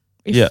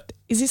 Yeah.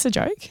 Is this a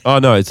joke? Oh,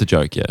 no, it's a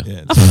joke, yeah.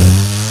 Yeah.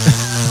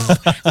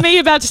 Me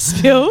about to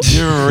spill.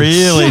 You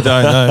really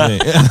don't know me.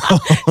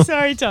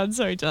 Sorry, Todd.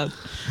 Sorry, Todd.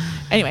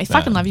 Anyway,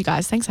 fucking love you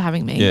guys. Thanks for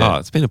having me. Yeah. Oh,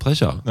 it's been a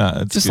pleasure. No,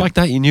 it's Just good. like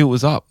that, you knew it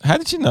was up. How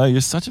did you know? You're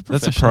such a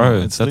That's a professional.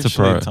 pro. It's That's a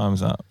literally pro.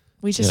 Time's up.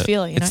 We just Yeah.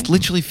 feel it, you know. It's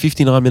literally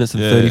 59 minutes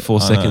and Yeah, 34 I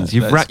know. seconds.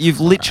 That's You've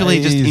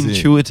literally just crazy.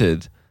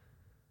 intuited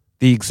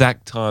the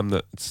exact time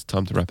that it's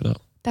time to wrap it up.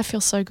 That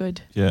feels so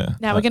good. Yeah.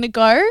 Now we're gonna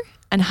go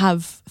and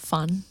have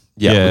fun.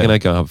 Yeah, Yeah. we're going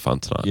to go have fun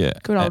tonight. Yeah.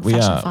 Good old we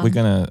fashioned are. fun. We're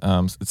gonna.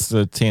 It's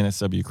the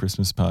TNSW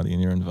Christmas party,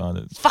 and you're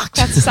invited. Fuck,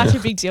 that's such a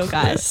big deal,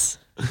 guys.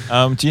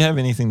 Do you have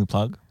anything to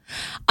plug?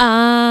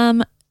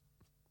 Anyone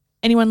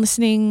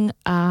listening?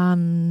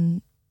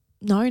 No,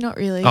 not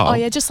really. Oh. Oh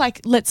yeah, just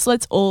like let's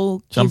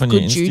all Jump give on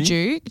your good Insta?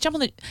 juju. Jump on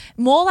the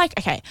more like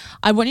okay.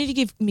 I want you to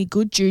give me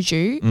good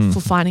juju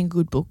for finding a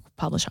good book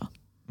publisher.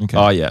 Okay.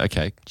 Oh, yeah,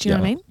 okay. Do you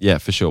know what I mean? Yeah,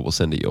 for sure. We'll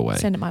send it your way.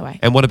 Send it my way.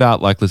 And what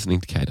about like listening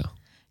to Cater?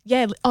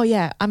 Yeah. Oh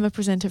yeah, I'm a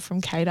presenter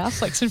from Cater,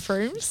 Flex and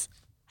Frooms.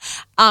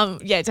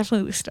 Yeah,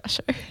 definitely listen to our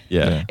show.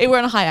 Yeah. Yeah. We're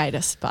on a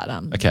hiatus, but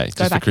Okay, go just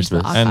for back Christmas.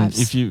 Into the And archives.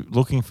 if you're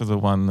looking for the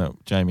one that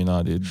Jamie and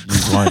I did,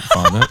 you won't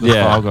find it. The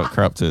Yeah. file got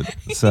corrupted.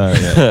 So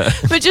yeah.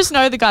 but just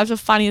know the guys were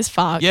funny as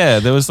fuck. Yeah,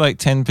 there was like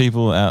 10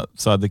 people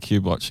outside the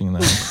cube watching and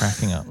they were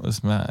cracking up. It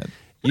was mad.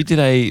 You did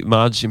a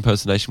Marge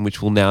impersonation,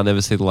 which will now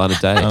never see the light of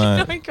day. I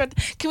know. Oh my God.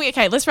 Can we?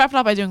 Okay, let's wrap it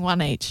up by doing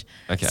one each.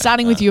 Okay.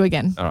 Starting with you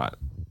again. All right.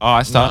 Oh, I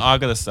No, start. I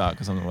got to start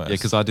because I'm the worst. Yeah,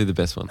 because I do the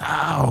best one.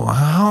 Oh,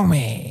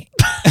 homie.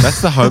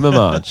 That's the Homer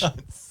Marge.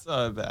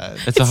 So bad.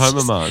 It's a Homer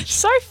just Marge.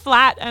 So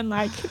flat and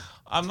like.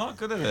 I'm not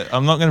good at it.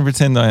 I'm not going to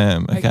pretend I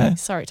am, okay?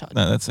 Sorry, Todd.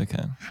 No, that's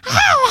okay.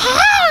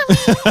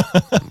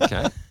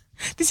 Okay.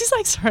 This is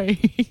like sorry.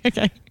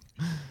 Okay.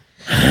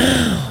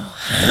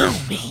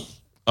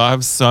 I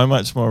have so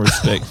much more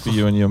respect for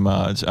you and your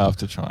Marge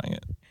after trying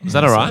it. Was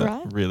that all right?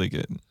 Right. Really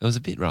good. It was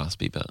a bit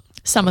raspy, but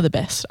Some of the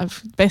best.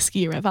 Best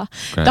gear ever.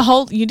 Great. The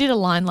whole you did a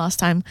line last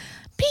time.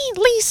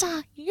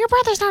 Lisa, your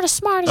brother's not as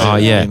smart as Oh,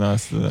 you. yeah. Really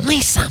nice to that.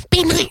 Lisa,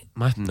 be nice.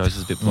 my nose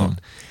is a bit blocked.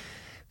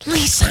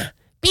 Lisa,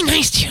 be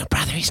nice to your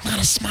brother. He's not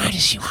as smart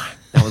as you are.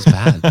 That was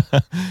bad.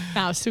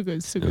 No, it's still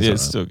good. Still good. Yeah,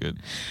 it's still good.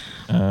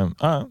 All right.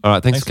 All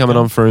right. Thanks for coming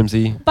on,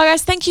 Froomsy. Bye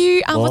guys. Thank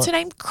you. What's What? her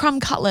name? Crumb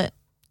Cutlet.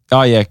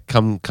 Oh, yeah.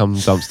 Come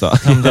dumpster.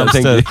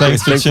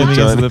 Thanks for Thank you. tuning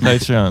into joining. the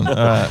Patreon. All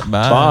right.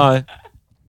 Bye. Bye.